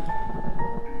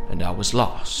 And I was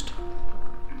lost.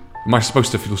 Am I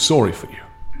supposed to feel sorry for you?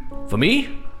 For me?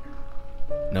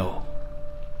 No.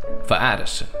 For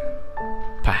Addison,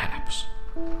 perhaps.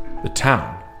 The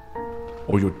town?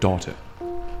 Or your daughter?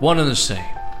 One and the same.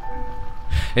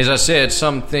 As I said,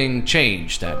 something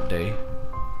changed that day,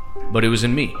 but it was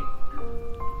in me.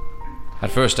 At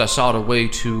first I sought a way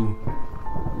to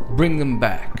bring them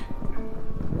back.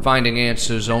 Finding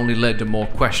answers only led to more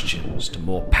questions, to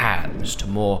more paths, to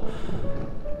more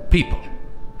people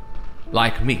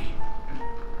like me,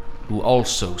 who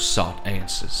also sought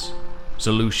answers,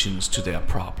 solutions to their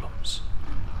problems.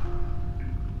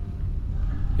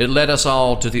 It led us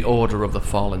all to the Order of the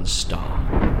Fallen Star.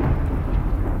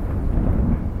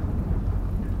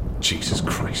 Jesus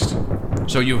Christ.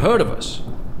 So you've heard of us?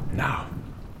 No.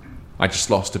 I just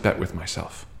lost a bet with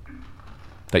myself.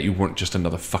 That you weren't just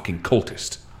another fucking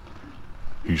cultist.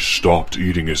 He stopped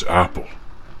eating his apple.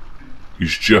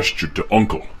 He's gestured to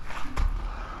Uncle.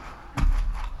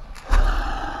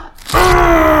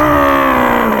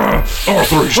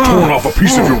 Arthur, he's torn off a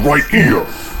piece of your right ear.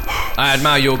 I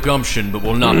admire your gumption, but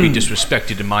will not be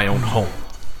disrespected in my own home.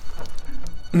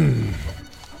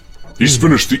 He's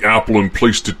finished the apple and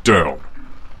placed it down.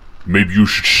 Maybe you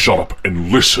should shut up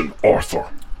and listen, Arthur.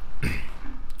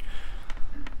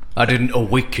 I didn't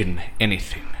awaken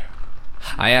anything.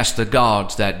 I asked the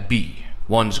gods that be,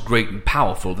 ones great and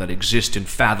powerful that exist in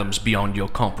fathoms beyond your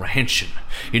comprehension.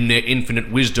 In their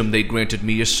infinite wisdom, they granted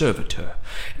me a servitor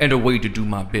and a way to do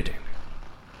my bidding.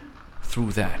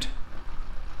 through that,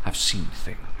 I've seen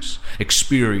things,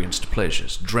 experienced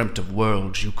pleasures, dreamt of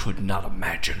worlds you could not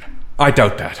imagine. I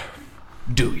doubt that.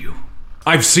 Do you?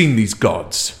 I've seen these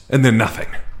gods, and they're nothing.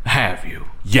 Have you?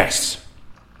 Yes.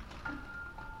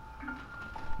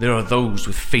 There are those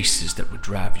with faces that would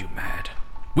drive you mad.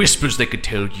 Whispers they could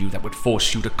tell you that would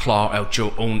force you to claw out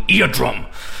your own eardrum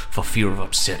for fear of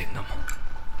upsetting them.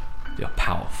 They are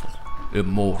powerful,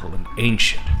 immortal, and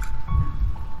ancient.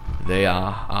 They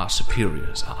are our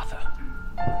superiors, Arthur.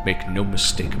 Make no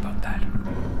mistake about that.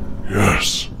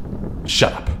 Yes.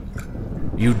 Shut up.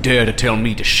 You dare to tell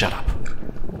me to shut up?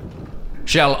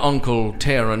 Shall Uncle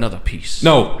tear another piece?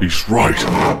 No. He's right.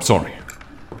 Sorry.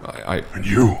 And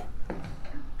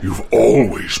you've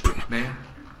always been... Man?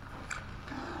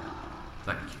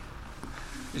 Thank you.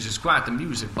 This is quite the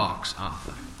music box,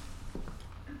 Arthur.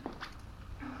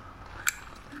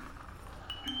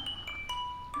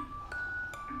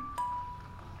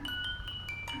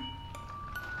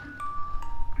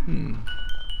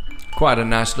 Quite a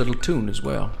nice little tune as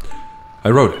well.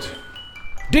 I wrote it.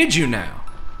 Did you now?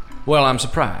 Well, I'm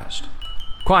surprised.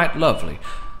 Quite lovely.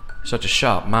 Such a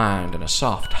sharp mind and a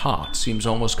soft heart seems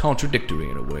almost contradictory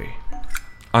in a way.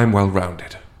 I'm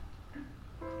well-rounded.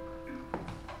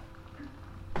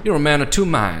 You're a man of two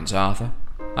minds, Arthur.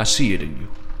 I see it in you.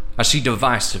 I see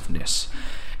divisiveness,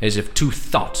 as if two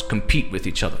thoughts compete with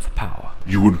each other for power.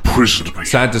 You imprisoned me.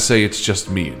 Sad to say it's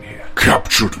just me in here.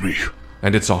 Captured me.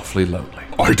 And it's awfully lonely.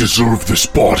 I deserve this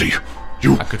body.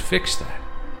 I could fix that.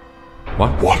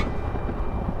 What? What?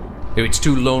 If it's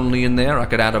too lonely in there, I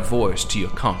could add a voice to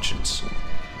your conscience.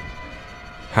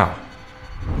 How?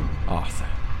 Arthur,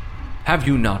 have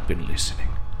you not been listening?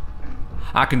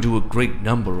 I can do a great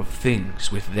number of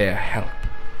things with their help.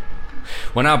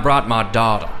 When I brought my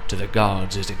daughter to the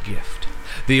gods as a gift,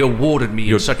 they awarded me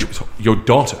Your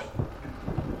daughter?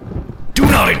 Do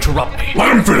not interrupt me!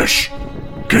 Let him finish!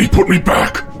 Can he put me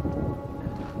back?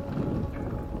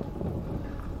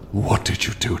 What did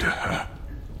you do to her?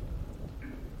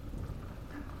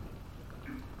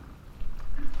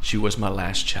 She was my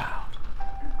last child.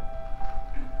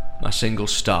 My single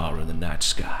star in the night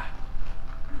sky.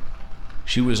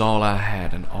 She was all I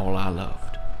had and all I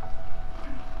loved.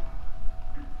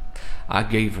 I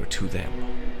gave her to them,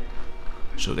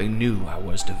 so they knew I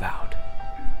was devout.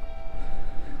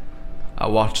 I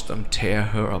watched them tear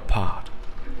her apart,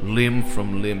 limb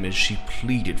from limb, as she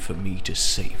pleaded for me to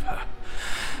save her,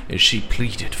 as she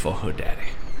pleaded for her daddy.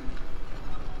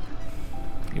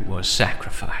 It was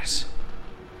sacrifice,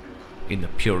 in the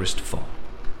purest form.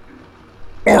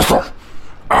 Arthur,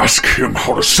 ask him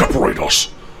how to separate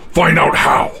us. Find out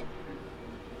how.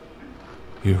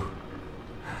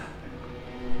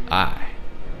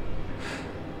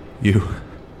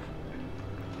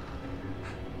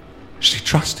 She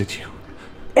trusted you.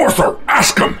 Arthur,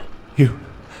 ask him!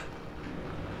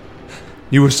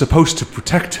 You were supposed to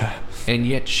protect her. And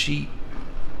yet she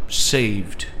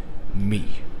saved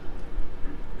me.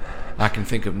 I can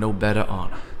think of no better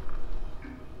honor.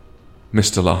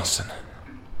 Mr. Larson.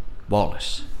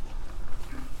 Wallace.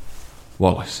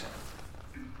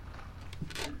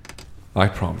 I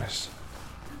promise.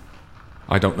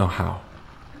 I don't know how,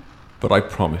 but I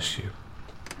promise you.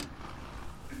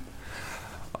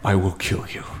 I will kill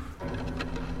you.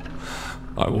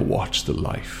 I will watch the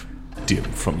life dim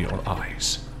from your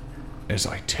eyes as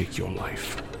I take your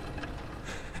life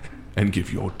and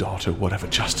give your daughter whatever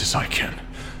justice I can.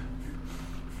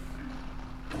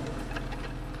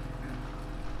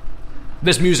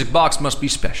 This music box must be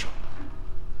special.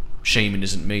 Shaman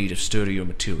isn't made of sturdier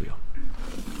material.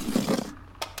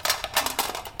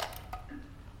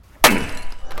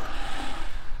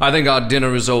 I think our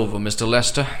dinner is over, Mr.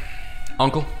 Lester.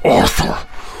 Uncle? Arthur,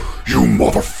 you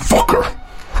motherfucker!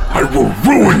 I will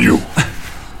ruin you!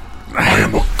 I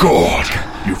am a god,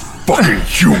 you fucking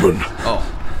human! Oh,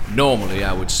 normally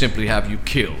I would simply have you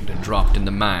killed and dropped in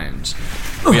the mines.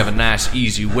 We have a nice,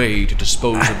 easy way to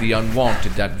dispose of the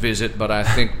unwanted that visit, but I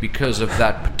think because of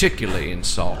that particular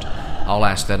insult, I'll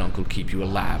ask that uncle keep you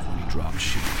alive when he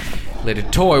drops you. Let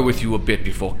it toy with you a bit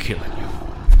before killing you.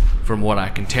 From what I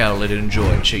can tell, it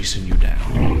enjoyed chasing you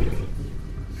down.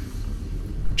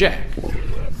 Jack,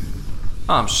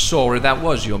 I'm sorry that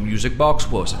was your music box,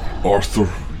 wasn't it? Arthur,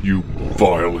 you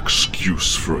vile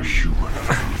excuse for a human.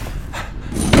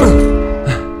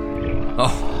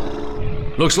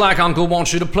 Oh, looks like Uncle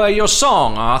wants you to play your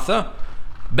song, Arthur.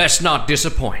 Best not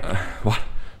disappoint. What?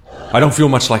 I don't feel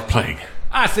much like playing.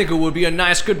 I think it would be a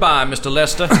nice goodbye, Mr.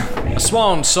 Lester. A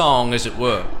swan song, as it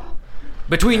were.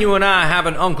 Between you and I,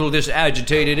 having Uncle this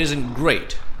agitated isn't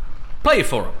great. Play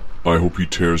for him. I hope he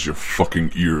tears your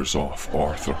fucking ears off,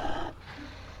 Arthur.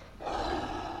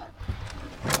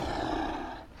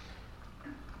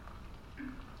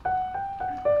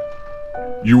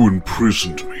 You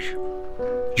imprisoned me.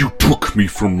 You took me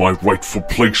from my rightful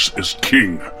place as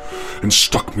king and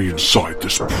stuck me inside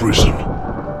this prison.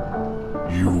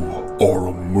 You are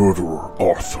a murderer,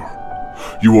 Arthur.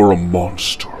 You are a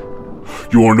monster.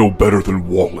 You are no better than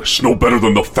Wallace, no better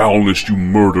than the foulness you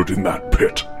murdered in that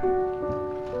pit.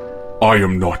 I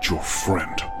am not your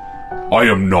friend. I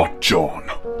am not John.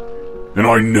 And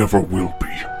I never will be.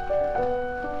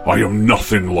 I am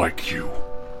nothing like you.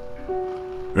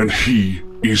 And he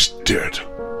is dead.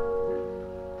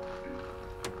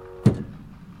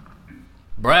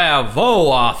 Bravo,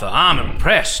 Arthur. I'm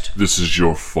impressed. This is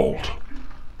your fault.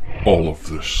 All of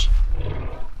this.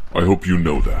 I hope you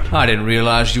know that. I didn't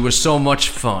realize you were so much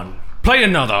fun. Play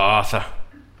another, Arthur.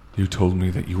 You told me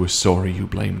that you were sorry you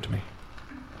blamed me.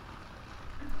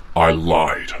 I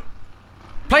lied.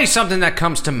 Play something that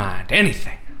comes to mind.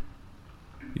 Anything.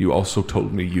 You also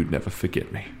told me you'd never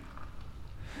forget me.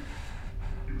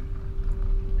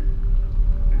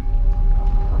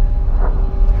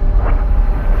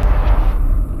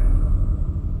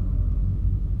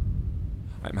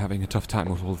 I'm having a tough time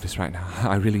with all of this right now.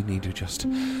 I really need to just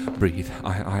breathe.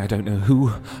 I don't know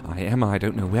who I am. I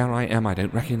don't know where I am. I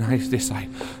don't recognize this.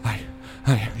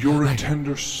 You're a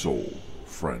tender soul,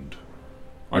 friend.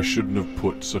 I shouldn't have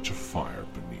put such a fire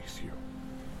beneath you.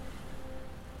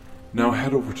 Now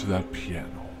head over to that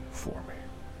piano for me.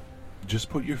 Just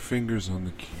put your fingers on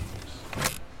the keys.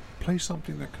 Play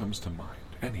something that comes to mind.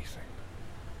 Anything.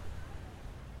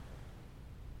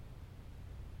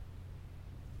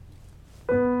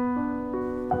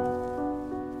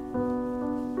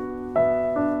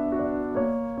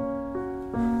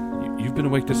 You've been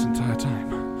awake this entire time?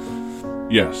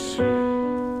 Yes.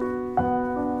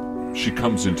 She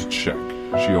comes in to check.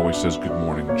 She always says, "Good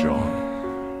morning, John."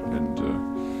 And,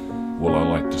 well, I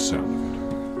like the sound of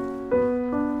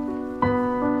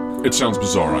it. It sounds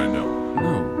bizarre, I know.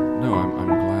 No, I'm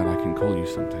glad I can call you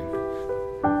something.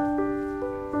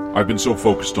 I've been so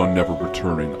focused on never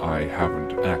returning, I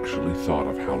haven't actually thought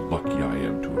of how lucky I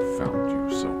am to have found you,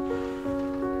 so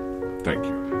thank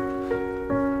you.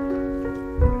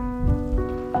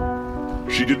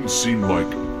 She didn't seem like,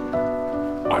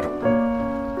 I don't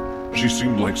know. She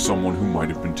seemed like someone who might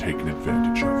have been taken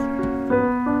advantage of.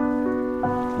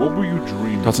 What were you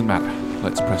dreaming? Doesn't matter.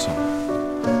 Let's press on.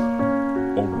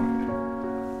 All right.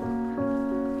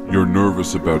 You're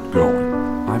nervous about going.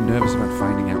 I'm nervous about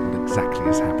finding out what exactly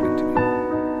is happening to me.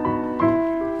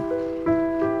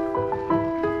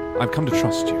 I've come to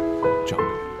trust you, John.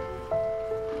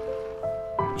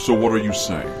 So what are you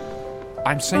saying?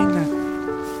 I'm saying that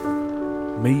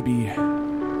maybe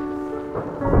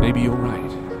you're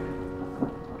right.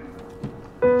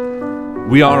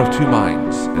 We are of two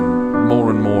minds, and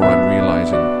more I'm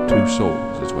realizing two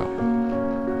souls as well.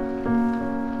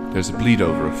 There's a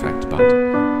bleed-over effect, but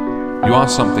you are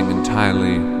something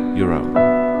entirely your own,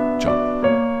 John.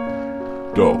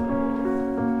 Doe.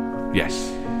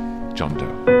 Yes, John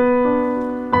Doe.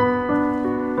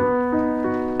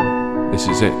 This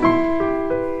is it,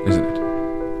 isn't it?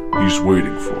 He's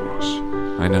waiting for us.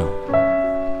 I know.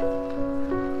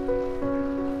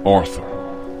 Arthur,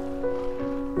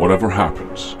 whatever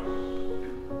happens,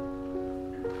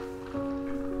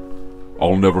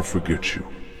 I'll never forget you.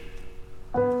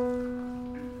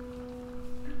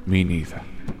 Me neither,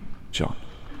 John.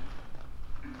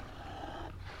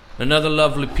 Another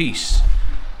lovely piece.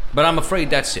 But I'm afraid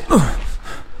that's it.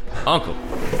 Uncle.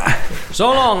 So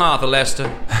long, Arthur Lester.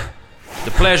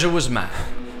 The pleasure was mine.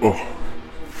 Oh,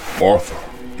 Arthur.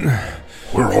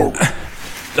 Where are we?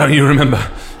 Don't you remember?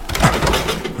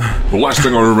 The last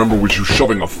thing I remember was you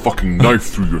shoving a fucking knife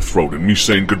through your throat and me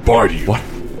saying goodbye to you. What?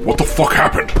 What the fuck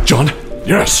happened? John?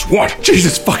 Yes, what?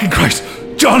 Jesus fucking Christ!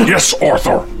 John! Yes,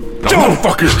 Arthur! Now John! the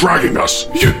fuck is dragging us?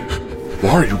 Why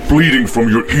are you bleeding from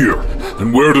your ear?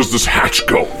 And where does this hatch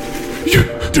go?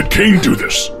 Did Cain do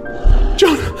this?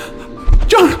 John!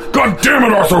 God damn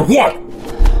it, Arthur, what?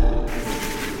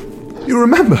 You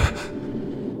remember?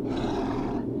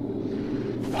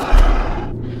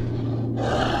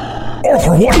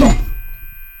 Arthur, what the...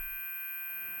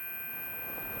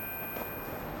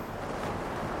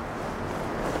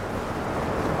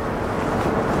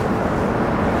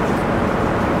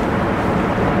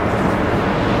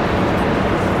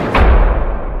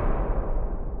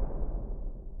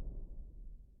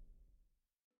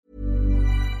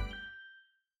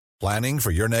 Planning for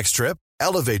your next trip?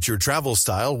 Elevate your travel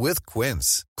style with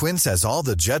Quince. Quince has all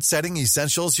the jet-setting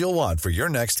essentials you'll want for your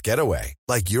next getaway,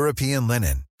 like European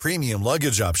linen, premium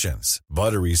luggage options,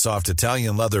 buttery soft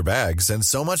Italian leather bags, and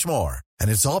so much more. And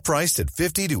it's all priced at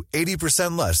 50 to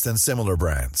 80% less than similar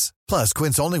brands. Plus,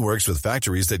 Quince only works with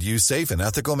factories that use safe and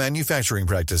ethical manufacturing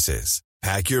practices.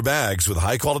 Pack your bags with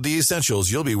high-quality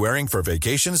essentials you'll be wearing for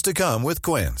vacations to come with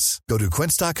Quince. Go to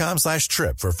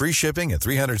quince.com/trip for free shipping and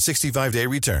 365-day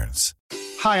returns.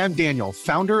 Hi, I'm Daniel,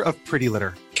 founder of Pretty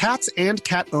Litter. Cats and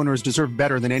cat owners deserve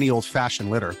better than any old-fashioned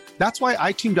litter. That's why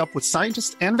I teamed up with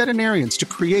scientists and veterinarians to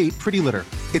create Pretty Litter.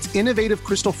 Its innovative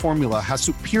crystal formula has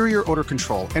superior odor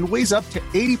control and weighs up to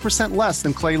 80% less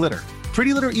than clay litter.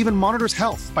 Pretty Litter even monitors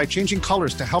health by changing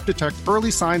colors to help detect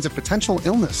early signs of potential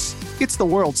illness. It's the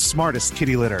world's smartest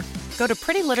kitty litter. Go to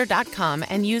prettylitter.com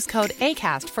and use code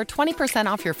ACAST for 20%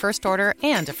 off your first order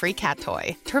and a free cat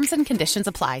toy. Terms and conditions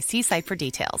apply. See site for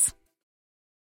details.